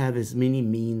 nor have as many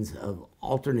means of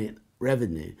alternate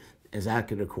revenue as I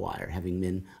could acquire, having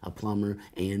been a plumber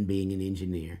and being an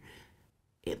engineer.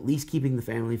 At least keeping the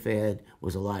family fed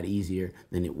was a lot easier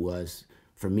than it was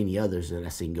for many others that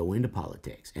I've seen go into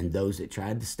politics. And those that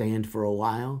tried to stand for a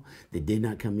while, that did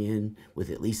not come in with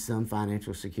at least some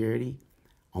financial security,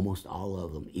 almost all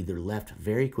of them either left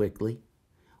very quickly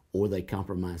or they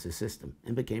compromised the system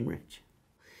and became rich.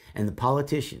 And the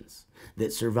politicians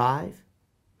that survive,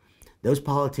 those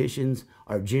politicians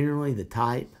are generally the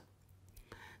type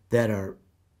that are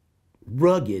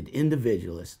rugged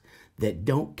individualists that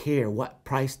don't care what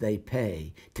price they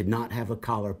pay to not have a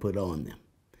collar put on them.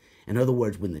 In other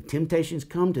words, when the temptations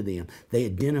come to them, they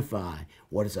identify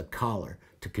what is a collar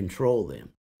to control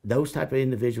them. Those type of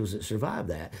individuals that survive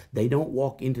that, they don't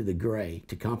walk into the gray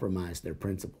to compromise their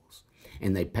principles,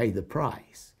 and they pay the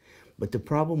price. But the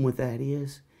problem with that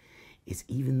is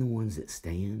even the ones that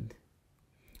stand.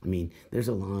 I mean, there's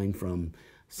a line from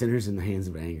Sinners in the Hands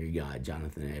of an Angry God,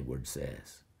 Jonathan Edwards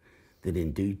says, that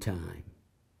in due time,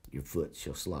 your foot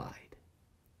shall slide.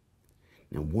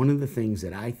 Now, one of the things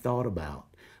that I thought about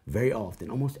very often,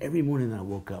 almost every morning that I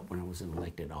woke up when I was in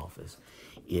elected office,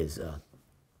 is a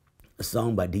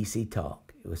song by D.C.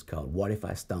 Talk. It was called What If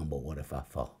I Stumble, What If I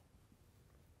Fall?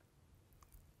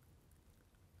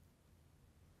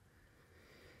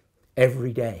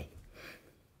 Every day.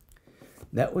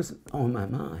 That was on my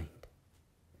mind.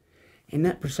 And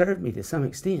that preserved me to some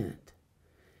extent.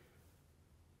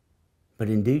 But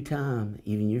in due time,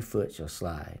 even your foot shall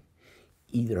slide.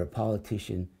 Either a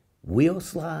politician will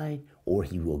slide or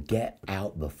he will get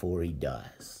out before he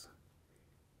does.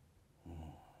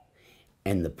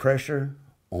 And the pressure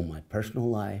on my personal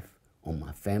life, on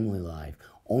my family life,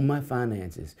 on my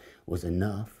finances was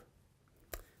enough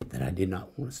that I did not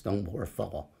want to stumble or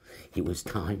fall. It was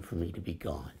time for me to be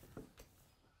gone.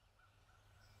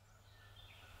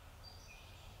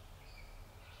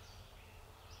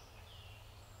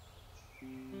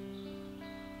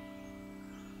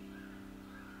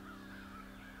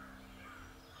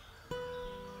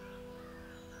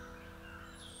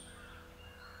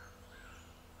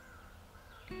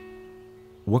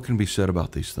 What can be said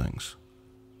about these things?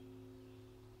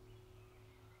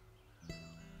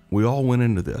 We all went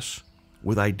into this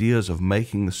with ideas of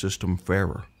making the system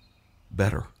fairer,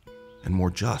 better, and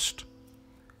more just.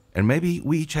 And maybe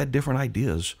we each had different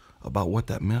ideas about what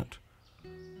that meant.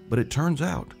 But it turns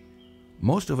out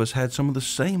most of us had some of the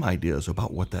same ideas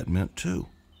about what that meant too.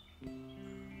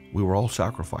 We were all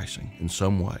sacrificing in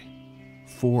some way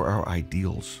for our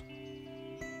ideals.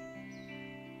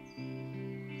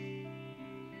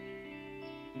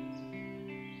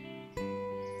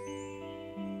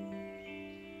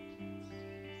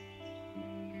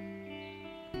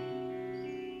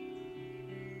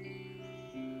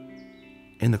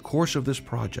 In the course of this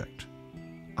project,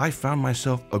 I found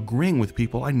myself agreeing with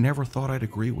people I never thought I'd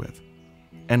agree with,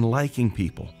 and liking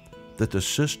people that the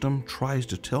system tries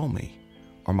to tell me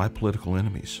are my political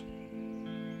enemies.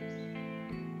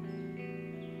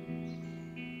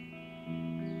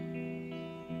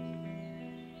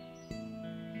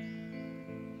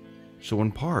 So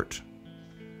in part,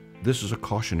 this is a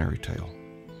cautionary tale.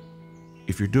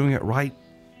 If you're doing it right,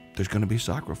 there's going to be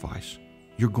sacrifice.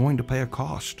 You're going to pay a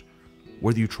cost,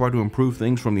 whether you try to improve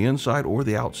things from the inside or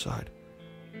the outside.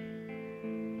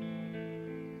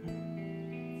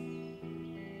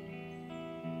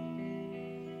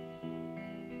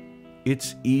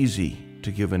 It's easy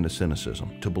to give in to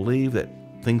cynicism, to believe that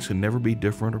things can never be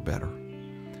different or better,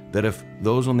 that if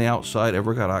those on the outside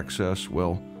ever got access,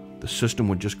 well, the system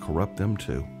would just corrupt them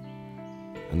too.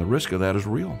 And the risk of that is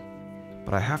real.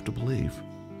 But I have to believe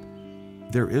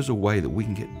there is a way that we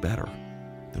can get better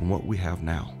than what we have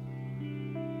now.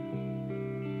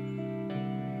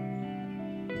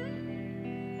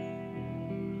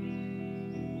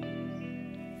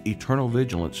 Eternal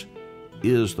vigilance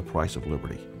is the price of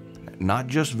liberty. Not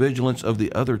just vigilance of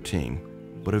the other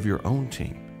team, but of your own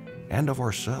team and of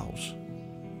ourselves.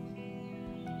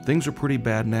 Things are pretty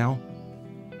bad now,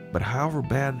 but however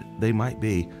bad they might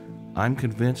be, I'm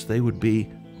convinced they would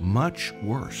be much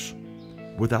worse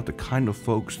without the kind of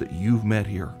folks that you've met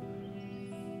here.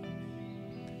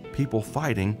 People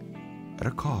fighting at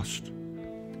a cost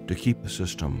to keep the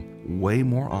system way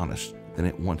more honest than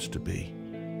it wants to be.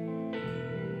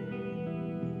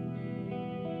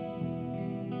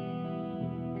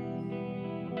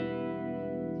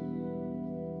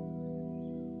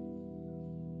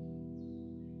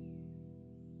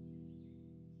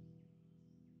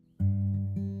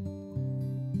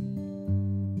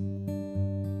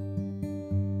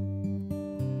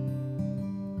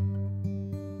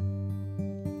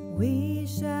 We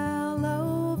shall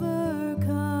overcome.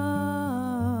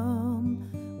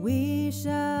 We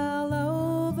shall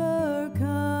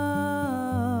overcome.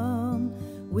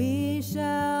 We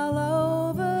shall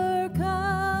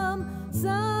overcome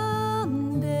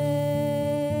someday.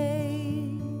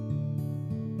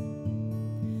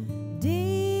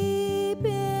 Deep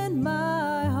in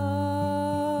my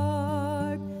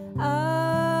heart,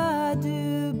 I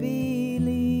do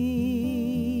believe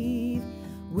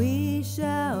we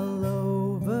shall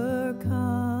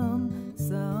overcome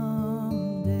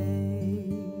someday.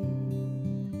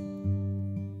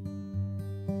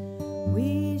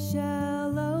 We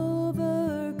shall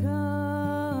overcome.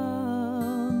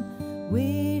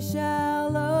 We shall